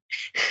 same.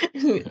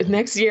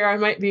 Next year I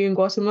might be in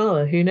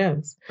Guatemala. Who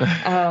knows?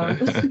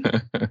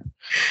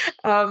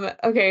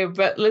 Okay,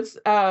 but let's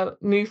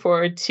move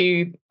forward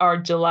to our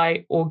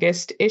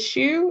July-August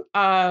issue.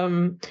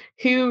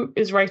 Who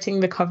is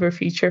writing the cover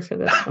feature for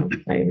this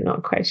one? I'm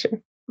not quite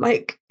sure.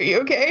 Mike, are you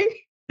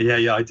okay?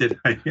 Yeah, I did.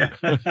 Yeah,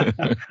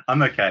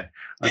 I'm okay.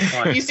 I'm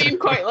fine. You seem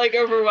quite, like,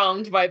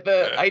 overwhelmed by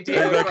the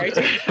idea of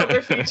writing a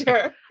cover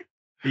feature.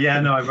 Yeah,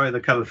 no, I wrote the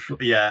cover.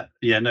 No,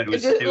 it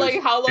was.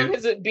 How long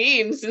has it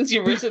been since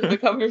you've written the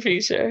cover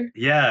feature?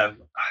 Yeah,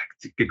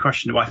 good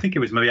question. Well, I think it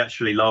was maybe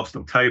actually last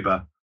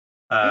October.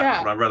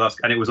 when I read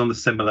and it was on the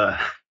similar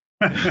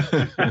on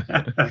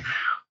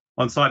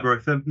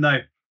cyber. No,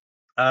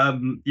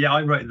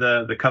 I wrote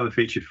the cover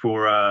feature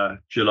for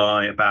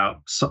July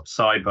about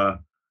cyber,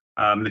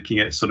 looking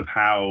at sort of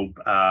how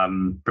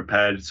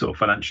prepared sort of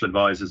financial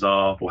advisors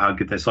are, or how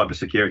good their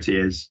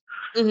cybersecurity is.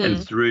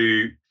 And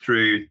through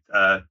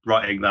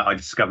writing that, I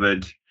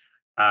discovered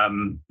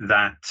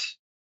that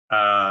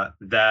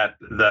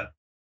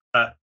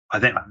I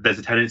think there's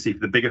a tendency for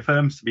the bigger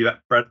firms to be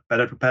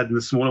better prepared than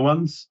the smaller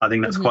ones. I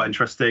think that's quite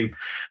interesting.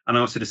 And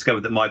I also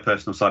discovered that my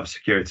personal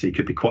cybersecurity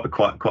could be quite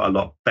a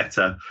lot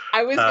better.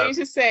 I was going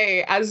to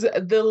say, as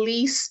the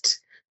least,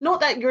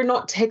 not that you're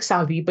not tech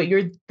savvy, but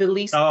you're the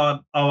least.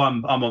 I'm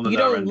on the you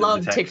lower don't end love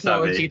of the tech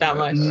technology savvy. that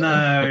much.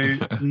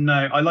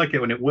 No, I like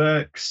it when it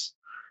works.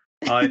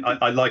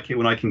 I like it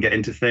when I can get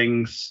into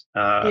things.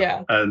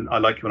 And I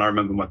like it when I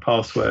remember my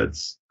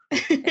passwords.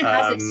 It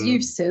has its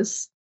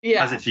uses.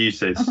 Yeah, as its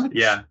uses.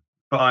 Yeah,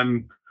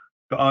 it's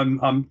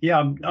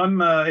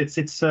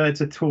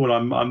a tool.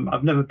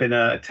 I've never been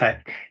a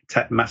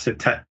massive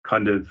tech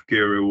kind of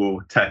guru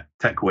or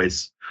tech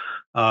whiz.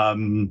 But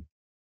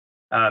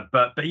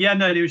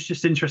it was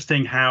just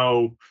interesting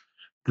how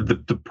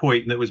the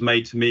point that was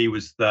made to me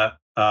was that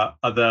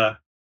other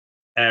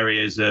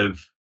areas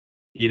of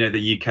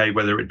the UK,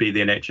 whether it be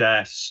the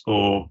NHS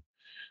or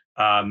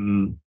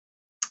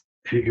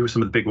who were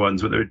some of the big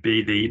ones, whether it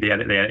be the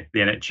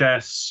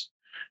NHS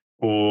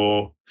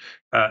or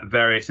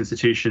various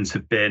institutions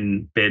have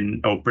been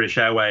or British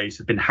Airways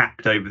have been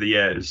hacked over the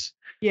years.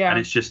 And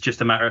it's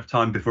just a matter of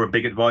time before a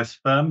big advice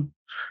firm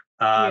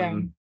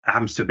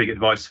happens to a big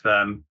advice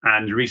firm.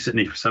 And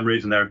recently, for some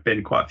reason, there have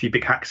been quite a few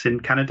big hacks in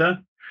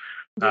Canada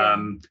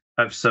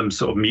of some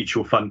sort of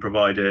mutual fund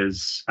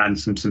providers and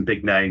some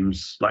big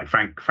names like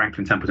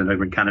Franklin Templeton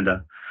over in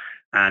Canada.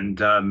 And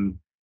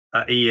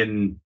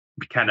Ian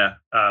McKenna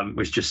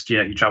was just,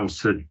 he travels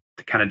to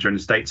Canada and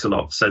the States a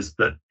lot, says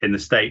that in the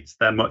States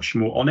they're much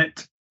more on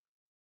it.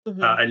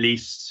 At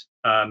least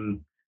the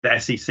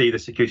SEC, the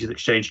Securities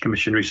Exchange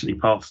Commission, recently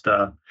passed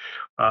a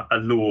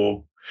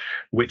law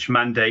which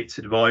mandates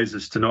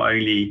advisors to not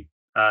only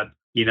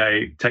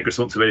take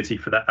responsibility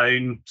for their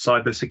own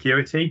cyber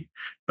security,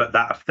 but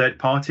that of third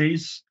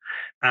parties.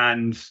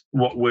 And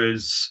what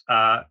was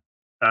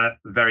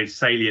very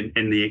salient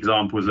in the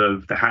examples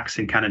of the hacks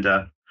in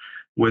Canada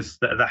was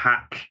that the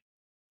hack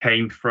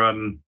came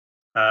from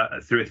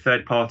through a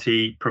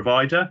third-party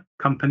provider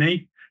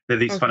company that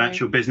these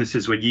financial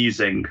businesses were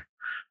using.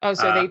 Oh,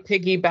 so they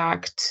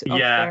piggybacked.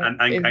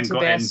 And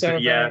got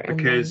into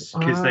because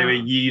they were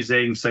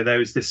using. So there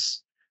was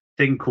this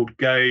thing called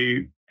Go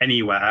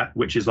Anywhere,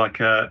 which is like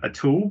a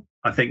tool,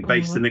 I think,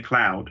 based in the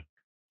cloud,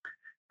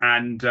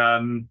 and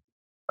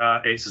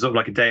it's sort of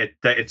like a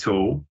data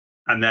tool.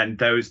 And then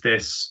there was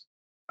this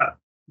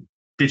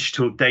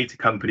digital data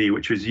company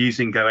which was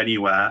using Go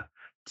Anywhere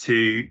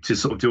to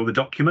sort of do all the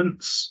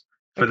documents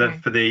for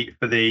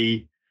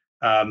the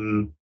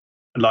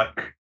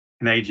like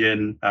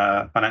Canadian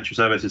financial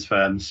services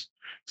firms.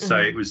 So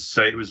it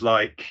was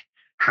like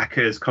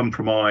hackers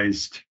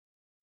compromised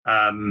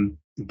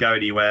Go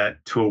Anywhere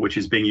tool, which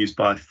is being used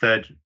by a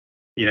third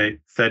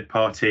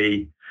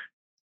party.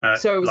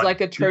 So it was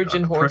like a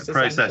Trojan horse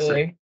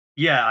essentially.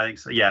 Yeah, I think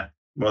so. Yeah.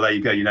 Well, there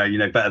you go. You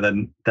know better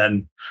than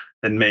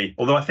me.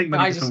 Although I think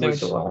maybe I just know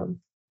the one.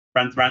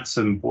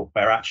 Ransomware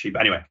actually, but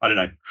anyway, I don't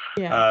know.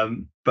 Yeah.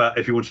 But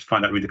if you wanted to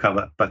find out, read the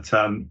cover. But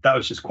that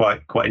was just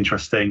quite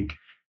interesting.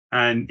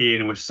 And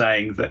Ian was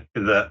saying that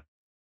the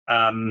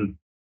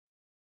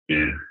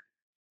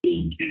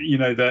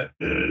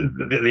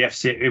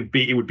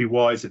FCA, it would be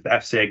wise if the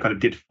FCA kind of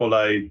did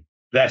follow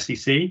the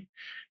SEC,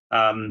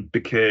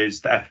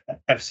 because the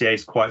FCA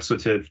is quite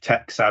sort of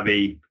tech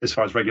savvy as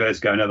far as regulators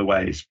go in other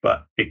ways.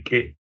 But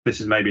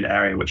this is maybe an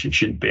area which it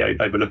shouldn't be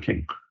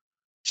overlooking.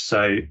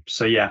 So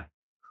yeah.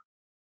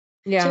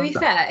 Yeah. To be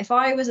fair, if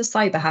I was a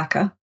cyber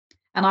hacker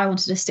and I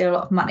wanted to steal a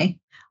lot of money,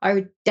 I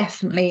would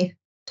definitely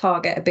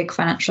target a big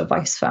financial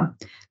advice firm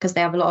because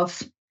they have a lot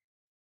of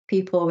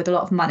people with a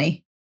lot of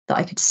money that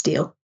I could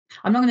steal.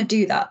 I'm not going to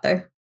do that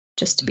though,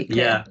 just to be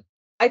clear. Yeah.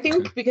 I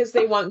think because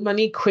they want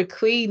money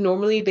quickly,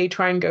 normally they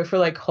try and go for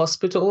like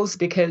hospitals,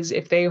 because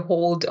if they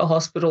hold a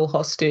hospital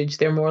hostage,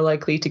 they're more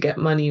likely to get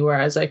money.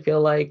 Whereas I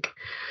feel like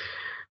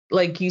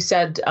you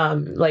said,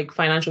 like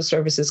financial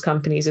services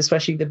companies,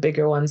 especially the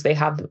bigger ones, they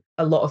have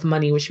a lot of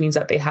money, which means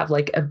that they have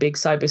like a big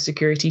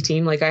cybersecurity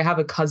team. Like I have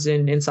a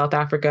cousin in South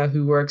Africa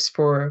who works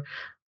for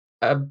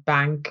a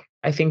bank.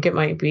 I think it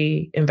might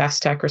be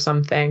Investec or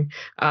something.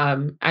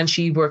 And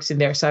she works in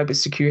their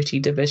cybersecurity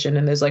division,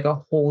 and there's like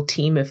a whole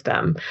team of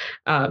them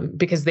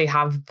because they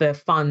have the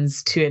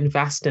funds to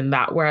invest in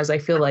that. Whereas I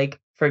feel like,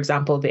 for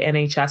example, the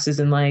NHS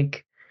isn't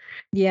like,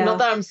 not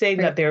that I'm saying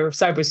that their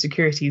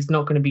cybersecurity is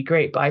not going to be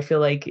great, but I feel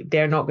like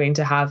they're not going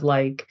to have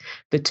like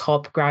the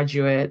top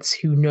graduates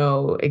who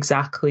know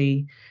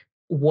exactly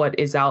what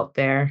is out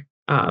there.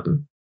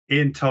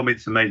 Ian told me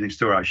this amazing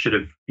story. I should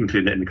have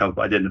included it in the cover,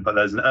 but I didn't. But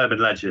there's an urban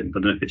legend. I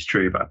don't know if it's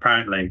true, but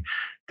apparently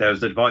there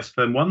was an advice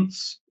firm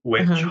once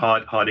which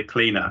hired a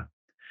cleaner,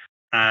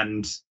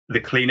 and the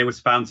cleaner was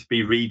found to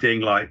be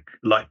reading like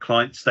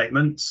client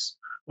statements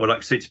or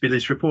like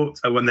suitability reports.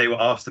 And when they were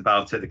asked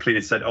about it, the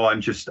cleaner said, "Oh,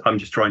 I'm just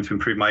trying to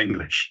improve my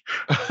English."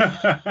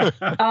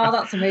 Oh,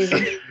 that's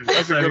amazing.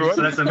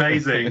 So that's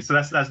amazing. So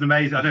that's an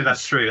amazing. I know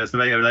that's true. That's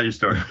an amazing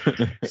story.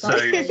 So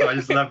I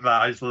just love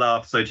that. I just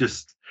laugh. So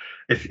just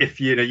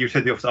if you're in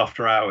the office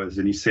after hours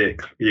and you see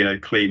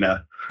it,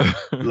 cleaner,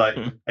 like,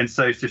 and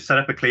so to set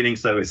up a cleaning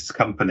service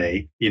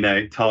company,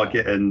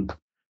 target and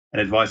an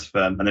advice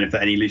firm, and then if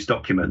there are any loose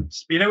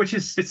documents, which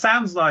is, it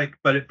sounds like,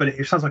 but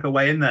it sounds like a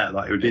way in there,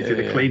 like it would be through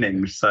the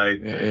cleaning. So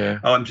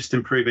I'm just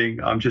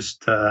improving. I'm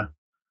just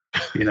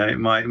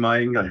my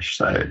English.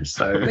 So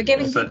we're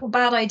giving people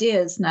bad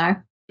ideas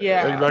now.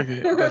 Yeah,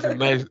 exactly.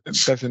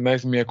 That's a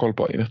nice mea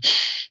culpa,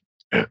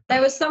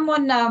 There was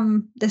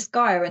someone, this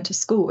guy I went to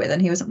school with,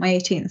 and he was at my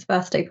 18th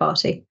birthday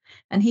party,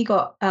 and he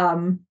got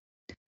put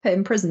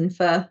in prison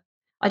for,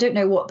 I don't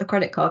know what the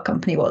credit card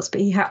company was,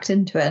 but he hacked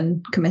into it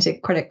and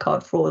committed credit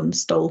card fraud and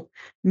stole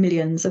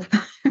millions of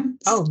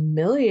pounds. Oh,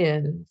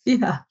 millions.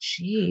 Yeah.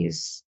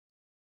 Jeez.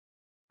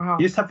 Wow.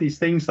 You just have these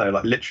things though,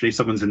 like literally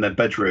someone's in their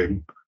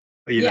bedroom,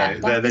 they're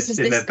in their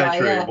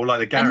bedroom, or like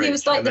the garage. And he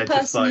was like the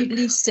person you'd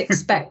least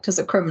expect as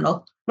a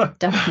criminal.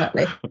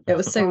 Definitely. It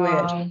was so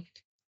weird.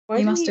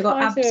 He must have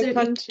got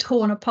absolutely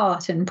torn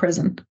apart in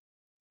prison.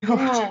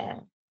 Yeah.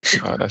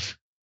 Oh, that's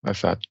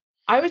sad.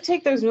 I would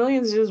take those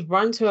millions and just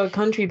run to a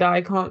country that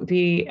I can't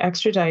be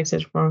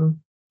extradited from.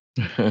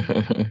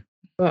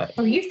 But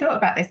you've thought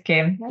about this,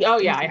 Kim. Oh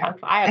yeah, I have.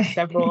 I have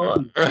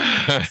several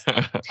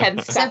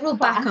several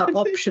backup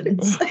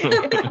options.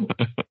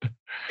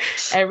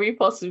 Every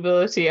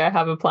possibility I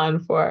have a plan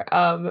for.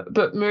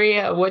 But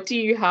Maria, what do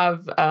you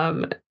have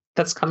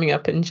that's coming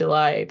up in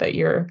July that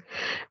you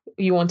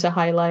want to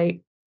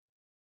highlight?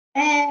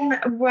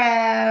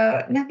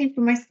 Well, nothing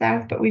for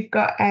myself, but we've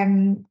got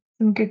some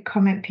good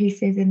comment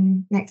pieces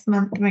in next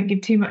month. I won't give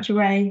too much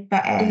away,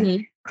 but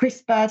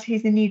Chris Bird,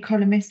 who's a new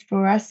columnist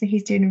for us, so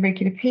he's doing a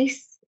regular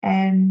piece.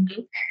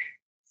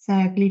 So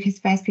I believe his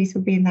first piece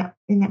will be in that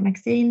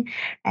magazine.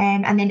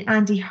 And then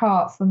Andy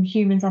Hart from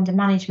Humans Under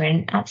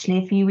Management.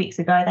 Actually, a few weeks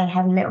ago, they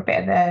had a little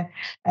bit of a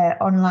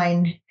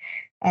online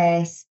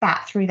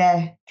spat through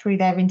their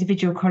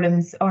individual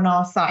columns on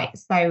our site.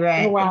 So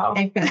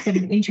they've got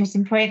some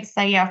interesting points.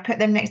 So yeah, I've put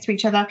them next to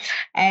each other.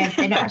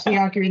 They're not actually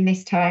arguing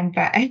this time,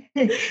 but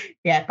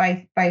yeah,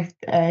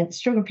 both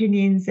strong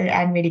opinions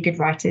and really good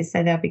writers.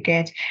 So they'll be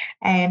good.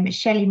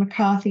 Shelley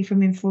McCarthy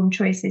from Informed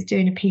Choice is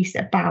doing a piece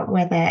about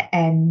whether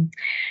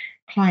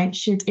clients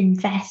should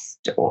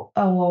invest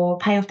or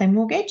pay off their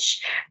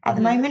mortgage at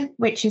the moment,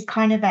 which is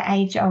kind of an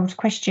age-old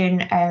question,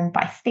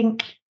 but I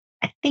think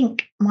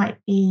might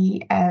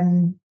be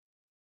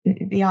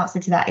the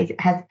answer to that is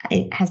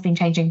it has been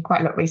changing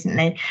quite a lot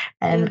recently.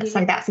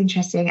 So that's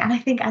interesting. And I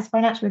think as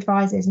financial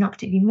advisors, not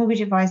particularly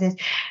mortgage advisors,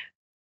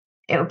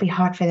 it would be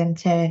hard for them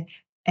to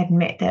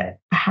admit that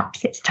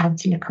perhaps it's time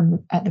to look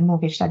at the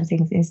mortgage side of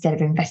things instead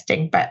of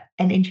investing. But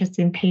an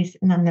interesting piece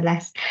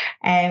nonetheless.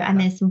 And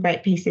there's some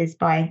great pieces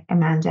by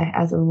Amanda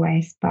as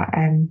always. But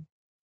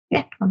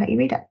yeah, I'll let you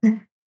read it.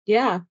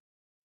 Yeah.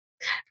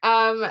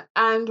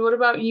 And what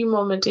about you,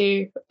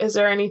 Momadou? Is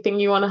there anything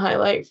you want to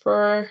highlight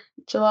for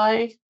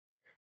July?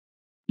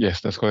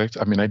 Yes, that's correct.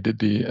 I mean, I did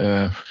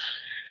the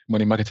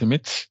Money Marketing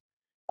Meets.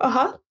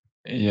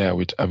 Yeah,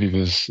 with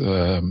Aviva's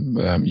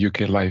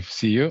UK Live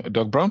CEO,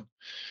 Doug Brown.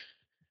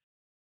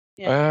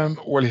 Yeah.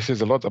 Well, he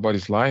says a lot about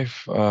his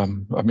life. I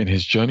mean,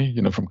 his journey,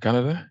 from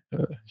Canada,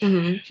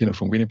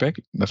 from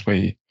Winnipeg. That's where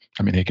he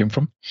came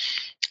from.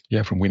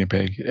 Yeah, from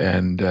Winnipeg,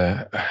 and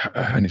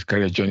his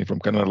career journey from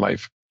Canada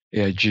Life,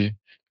 AIG,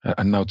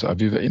 and now to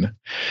Aviva,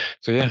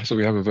 So yeah, so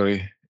we have a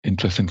very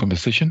interesting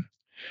conversation,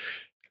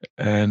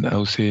 and I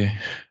would say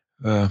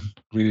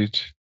read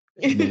it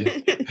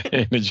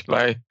in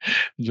July.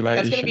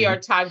 That's going to be our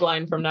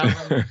tagline from now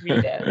on.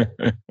 Read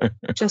it.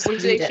 Just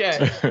read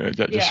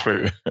it. Just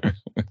for you.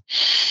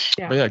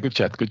 Yeah. But yeah, good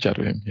chat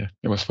with him. Yeah,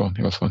 it was fun.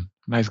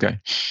 Nice guy.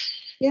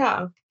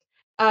 Yeah.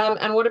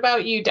 And what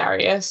about you,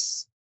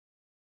 Darius?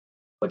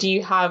 What do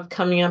you have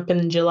coming up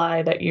in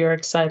July that you're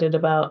excited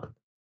about?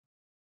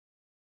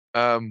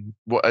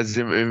 What as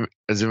in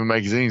a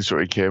magazine,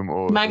 sorry, Kim,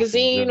 or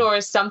magazine or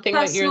something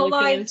that you're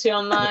looking into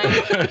online?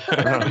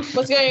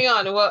 What's going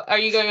on? What are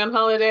you going on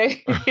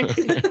holiday?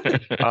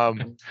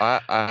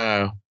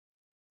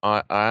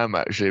 I am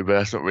actually, but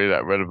that's not really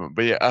that relevant.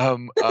 But yeah,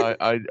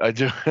 I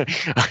do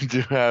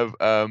have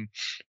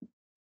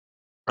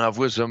I've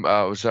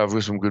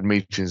got some good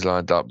meetings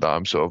lined up that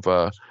I'm sort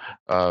of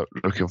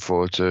looking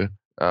forward to.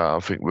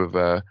 I think with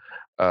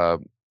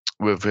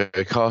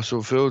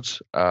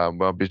Castlefields,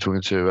 where I'll be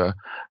talking to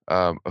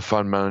a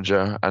fund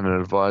manager and an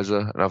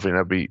advisor, and I think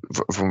that'd be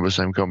from the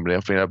same company.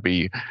 I think that'd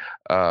be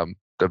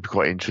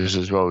quite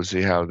interesting as well to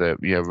see how the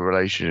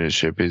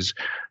relationship is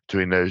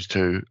between those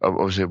two.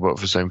 Obviously, work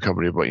for the same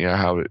company, but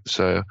how it's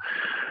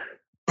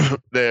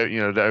they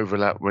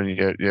overlap when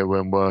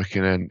when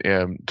working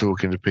and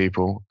talking to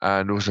people.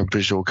 And also, I'm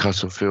pretty sure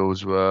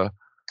Castlefields were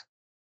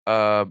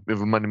with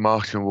the Money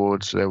Marketing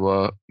Awards. They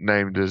were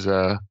named as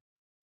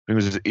it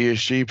was an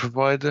ESG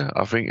provider.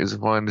 I think is a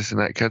finalist in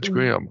that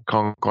category. I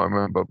can't quite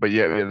remember, but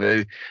yeah,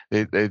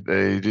 they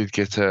did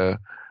get a.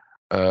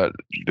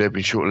 They've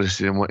been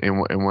shortlisted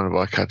in one of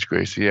our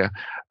categories. So yeah,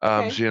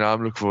 so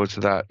I'm looking forward to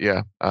that.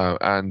 Yeah,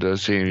 and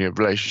seeing a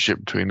relationship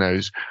between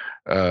those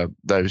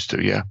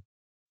two. Yeah.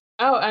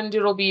 Oh, and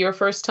it'll be your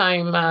first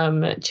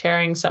time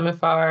chairing some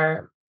of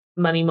our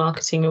Money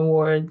Marketing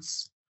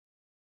Awards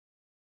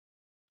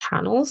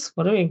panels.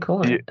 What do we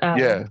call it?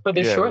 For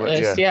the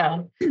shortlist.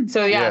 Yeah.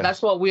 So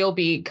that's what we'll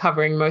be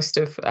covering. Most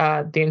of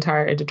the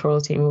entire editorial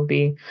team will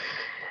be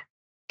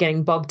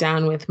getting bogged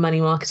down with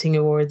Money Marketing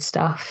Awards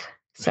stuff.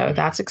 So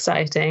that's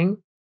exciting.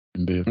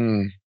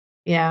 Indeed.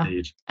 Yeah.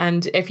 Indeed.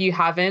 And if you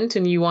haven't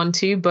and you want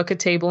to, book a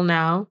table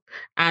now.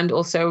 And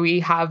also we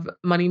have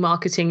Money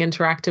Marketing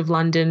Interactive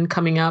London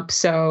coming up.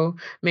 So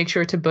make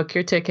sure to book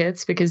your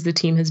tickets because the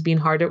team has been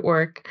hard at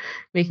work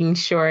making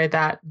sure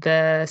that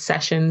the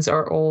sessions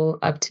are all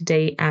up to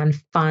date and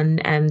fun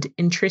and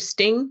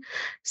interesting.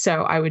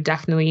 So I would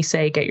definitely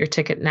say get your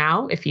ticket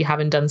now if you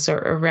haven't done so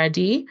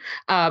already.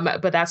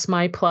 But that's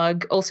my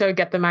plug. Also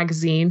get the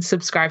magazine,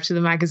 subscribe to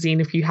the magazine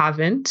if you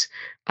haven't.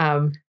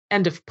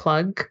 End of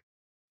plug.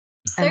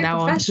 So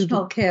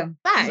professional, Kim.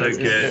 Thanks.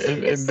 So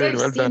good. It's so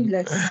Well done.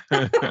 seamless.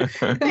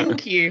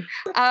 Thank you.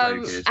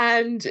 good.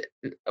 And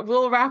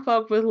we'll wrap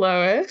up with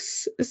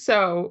Lois.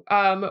 So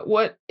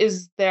what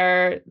is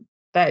there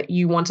that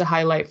you want to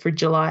highlight for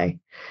July?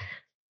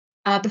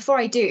 Before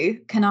I do,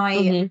 can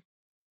I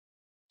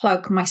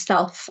plug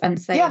myself and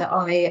say that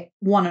I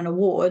won an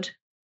award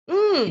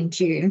in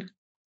June?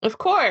 Of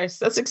course.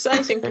 That's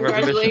exciting.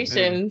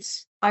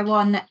 Congratulations. I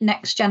won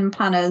Next Gen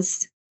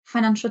Planner's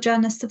Financial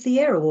Journalist of the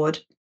Year award,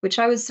 which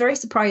I was very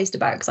surprised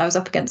about because I was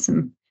up against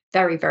some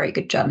very, very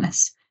good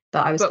journalists.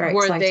 But I was very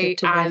excited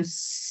to win.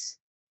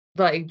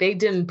 Like they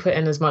didn't put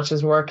in as much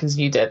as work as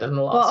you did in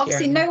the last year. Well,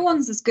 obviously no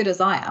one's as good as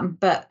I am,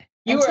 but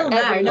until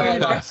now, no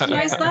one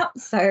recognised that.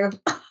 So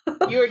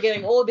you were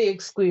getting all the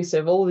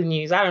exclusive, all the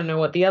news. I don't know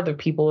what the other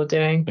people are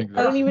doing. Exactly.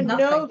 I don't even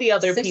know the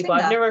other people.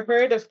 I've never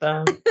heard of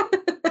them.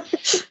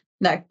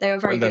 No, they were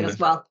very good as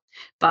well.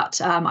 But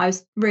I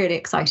was really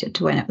excited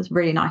to win. It was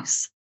really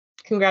nice.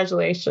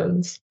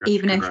 Congratulations.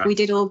 Even if we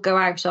did all go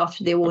out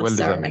after the awards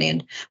ceremony,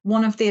 and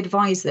one of the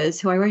advisors,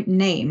 who I won't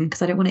name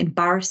because I don't want to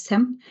embarrass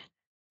him,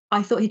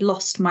 I thought he'd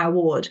lost my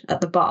award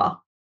at the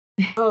bar.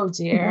 Oh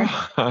dear.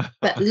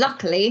 But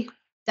luckily,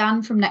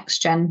 Dan from Next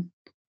Gen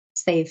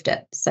saved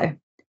it. So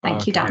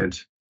thank you, Dan.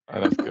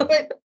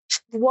 But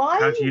why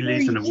How do you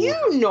lose an were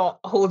you not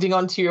holding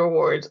on to your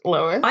award,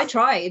 Lois? I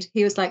tried.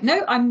 He was like,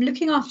 no, I'm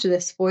looking after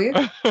this for you.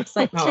 It's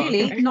like,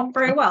 clearly not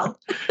very well.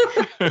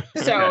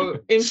 So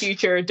in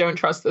future, don't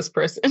trust this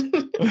person.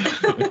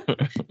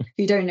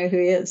 You don't know who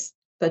he is,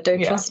 but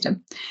don't trust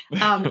him.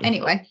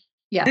 Anyway,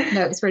 no,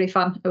 it's really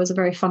fun. It was a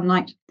very fun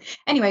night.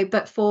 Anyway,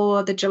 but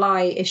for the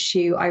July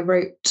issue, I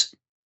worked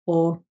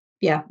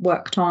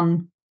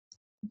on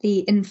the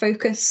In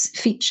Focus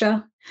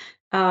feature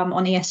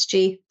on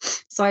ESG.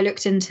 So I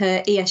looked into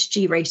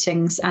ESG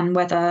ratings and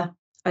whether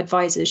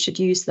advisors should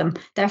use them.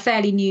 They're a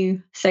fairly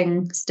new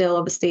thing still,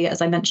 obviously,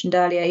 as I mentioned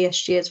earlier,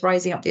 ESG is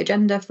rising up the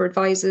agenda for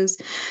advisors.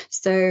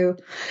 So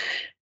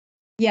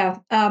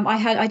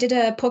I did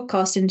a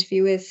podcast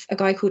interview with a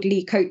guy called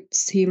Lee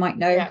Coates, who you might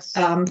know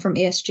from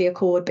ESG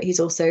Accord, but he's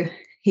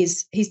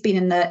been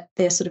in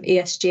the sort of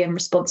ESG and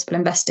responsible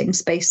investing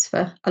space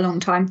for a long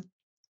time.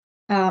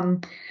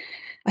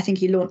 I think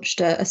he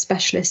launched a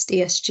specialist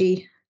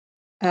ESG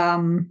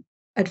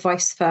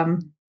advice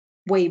firm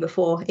way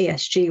before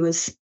ESG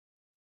was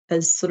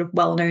as sort of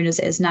well known as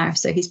it is now.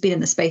 So he's been in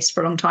the space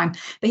for a long time.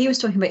 But he was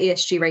talking about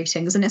ESG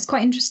ratings, and it's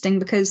quite interesting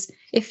because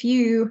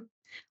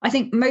I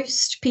think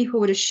most people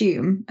would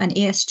assume an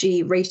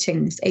ESG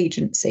ratings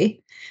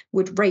agency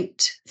would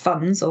rate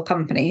funds or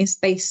companies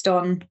based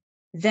on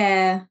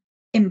their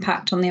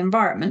impact on the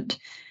environment.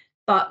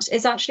 But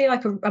it's actually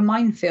like a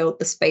minefield,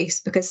 the space,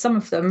 because some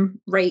of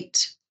them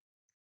rate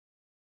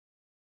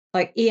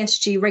like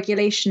ESG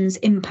regulations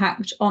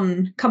impact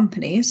on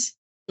companies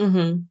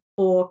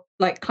or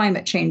like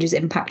climate change's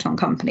impact on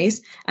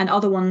companies, and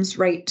other ones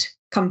rate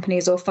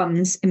companies or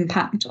funds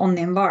impact on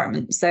the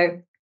environment.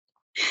 So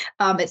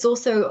it's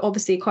also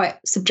obviously quite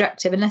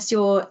subjective unless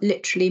you're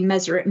literally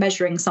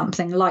measuring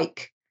something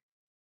like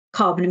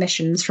carbon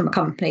emissions from a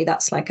company.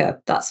 That's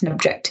an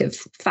objective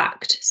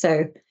fact.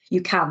 So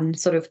you can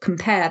sort of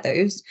compare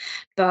those,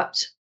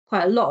 but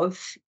quite a lot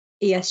of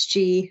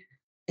ESG,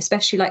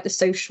 especially like the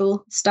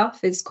social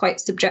stuff, is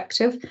quite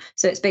subjective.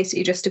 So it's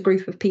basically just a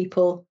group of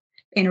people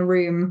in a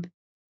room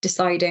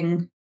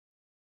deciding,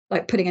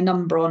 like putting a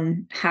number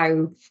on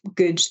how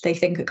good they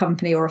think a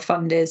company or a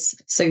fund is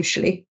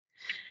socially.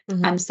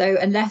 And so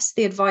unless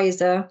the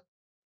advisor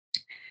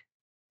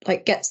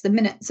like gets the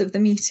minutes of the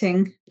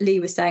meeting, Lee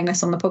was saying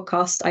this on the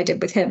podcast I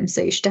did with him,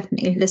 so you should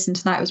definitely listen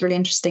to that. It was really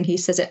interesting. He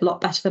says it a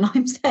lot better than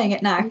I'm saying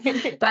it now.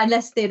 But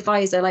unless the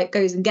advisor like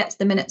goes and gets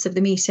the minutes of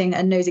the meeting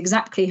and knows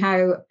exactly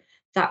how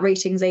that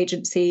ratings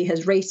agency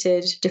has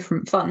rated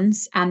different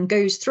funds and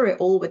goes through it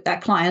all with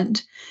their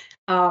client,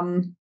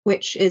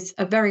 which is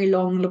a very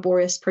long,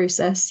 laborious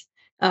process.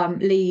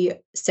 Lee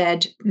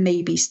said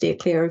maybe steer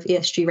clear of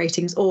ESG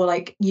ratings, or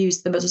like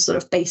use them as a sort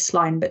of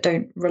baseline, but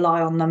don't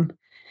rely on them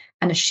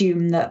and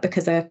assume that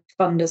because a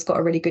fund has got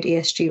a really good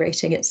ESG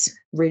rating, it's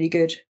really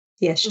good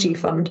ESG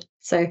fund.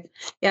 So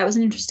yeah, it was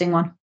an interesting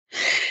one.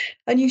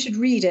 And you should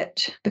read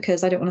it,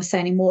 because I don't want to say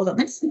any more than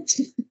this.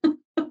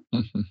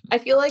 I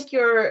feel like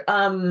your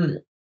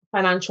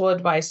financial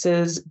advice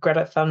is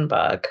Greta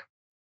Thunberg.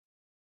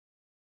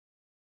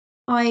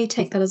 I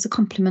take that as a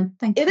compliment.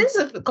 Thank you. It is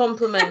a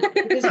compliment,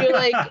 because you're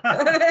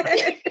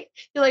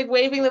like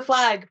waving the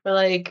flag for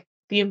like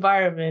the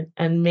environment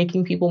and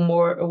making people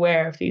more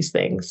aware of these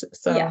things.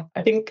 So yeah.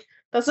 I think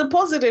that's a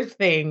positive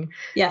thing.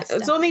 Yes, it's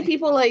definitely. Only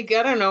people like,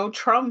 I don't know,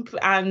 Trump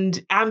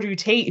and Andrew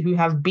Tate who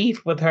have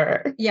beef with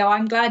her. Yeah, well,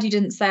 I'm glad you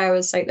didn't say I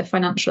was like the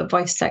financial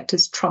advice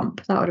sector's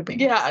Trump. That would have been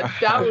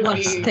that would the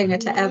worst thing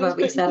to ever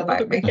be said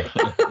about me.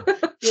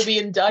 You'll be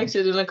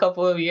indicted in a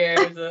couple of years.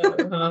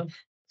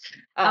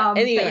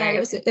 Anyway,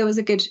 yeah, it was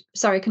a good.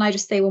 Sorry, can I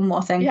just say one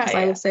more thing?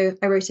 Because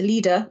I wrote a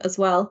leader as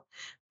well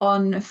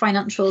on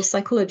financial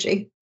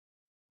psychology,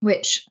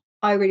 which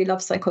I really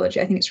love psychology.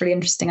 I think it's really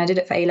interesting. I did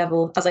it for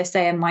A-level, as I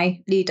say in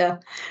my leader.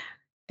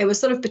 It was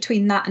sort of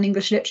between that and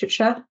English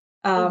literature,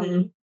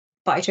 but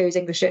I chose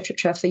English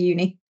literature for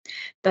uni.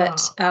 But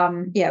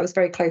it was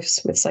very close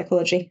with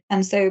psychology.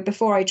 And so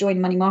before I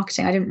joined money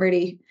marketing, I didn't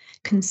really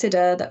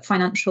consider that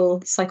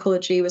financial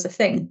psychology was a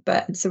thing,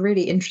 but it's a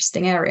really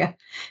interesting area.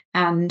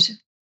 And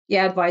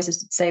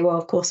advisors would say, well,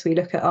 of course we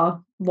look at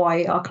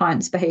why our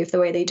clients behave the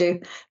way they do.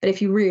 But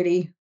if you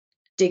really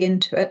dig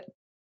into it,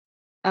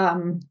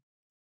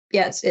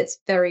 it's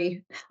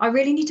very. I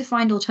really need to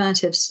find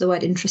alternatives to the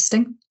word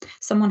interesting.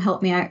 Someone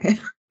help me out here.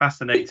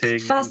 Fascinating.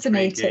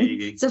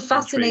 It's a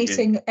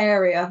fascinating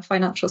area,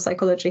 financial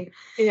psychology.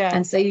 Yeah.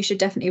 And so you should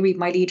definitely read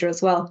my leader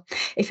as well.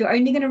 If you're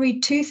only going to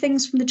read 2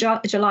 things from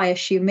the July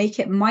issue, make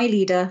it my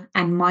leader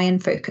and my in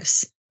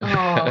focus.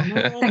 Oh,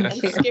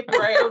 thank you. Skip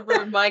right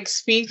over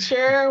Mike's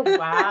feature.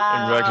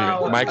 Wow.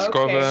 Exactly. Mike's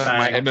cover,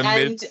 my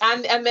MM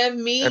and MM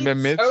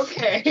meets.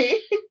 Okay.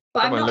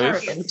 But I'm not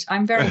arrogant.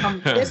 I'm very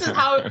humble. This is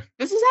how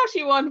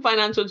she won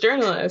Financial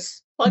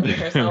Journalist, plugging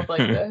herself like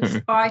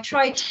this. I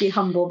tried to be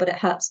humble, but it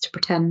hurts to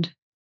pretend.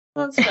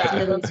 That's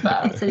bad. That's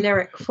bad. It's a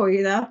lyric for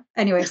you there.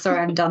 Anyway, sorry,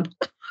 I'm done.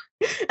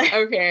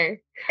 Okay.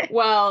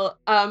 Well,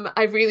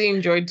 I've really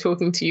enjoyed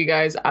talking to you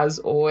guys as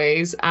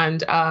always,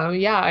 and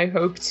I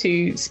hope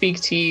to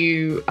speak to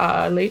you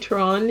later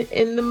on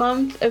in the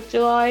month of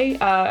July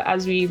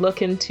as we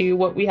look into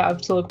what we have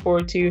to look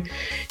forward to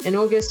in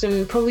August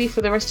and probably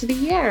for the rest of the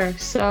year.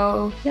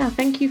 So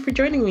thank you for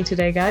joining me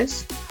today,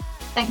 guys.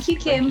 Thank you,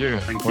 Kim.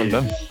 Thank you. Well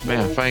done.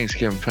 Yeah, thanks,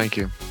 Kim. Thank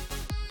you.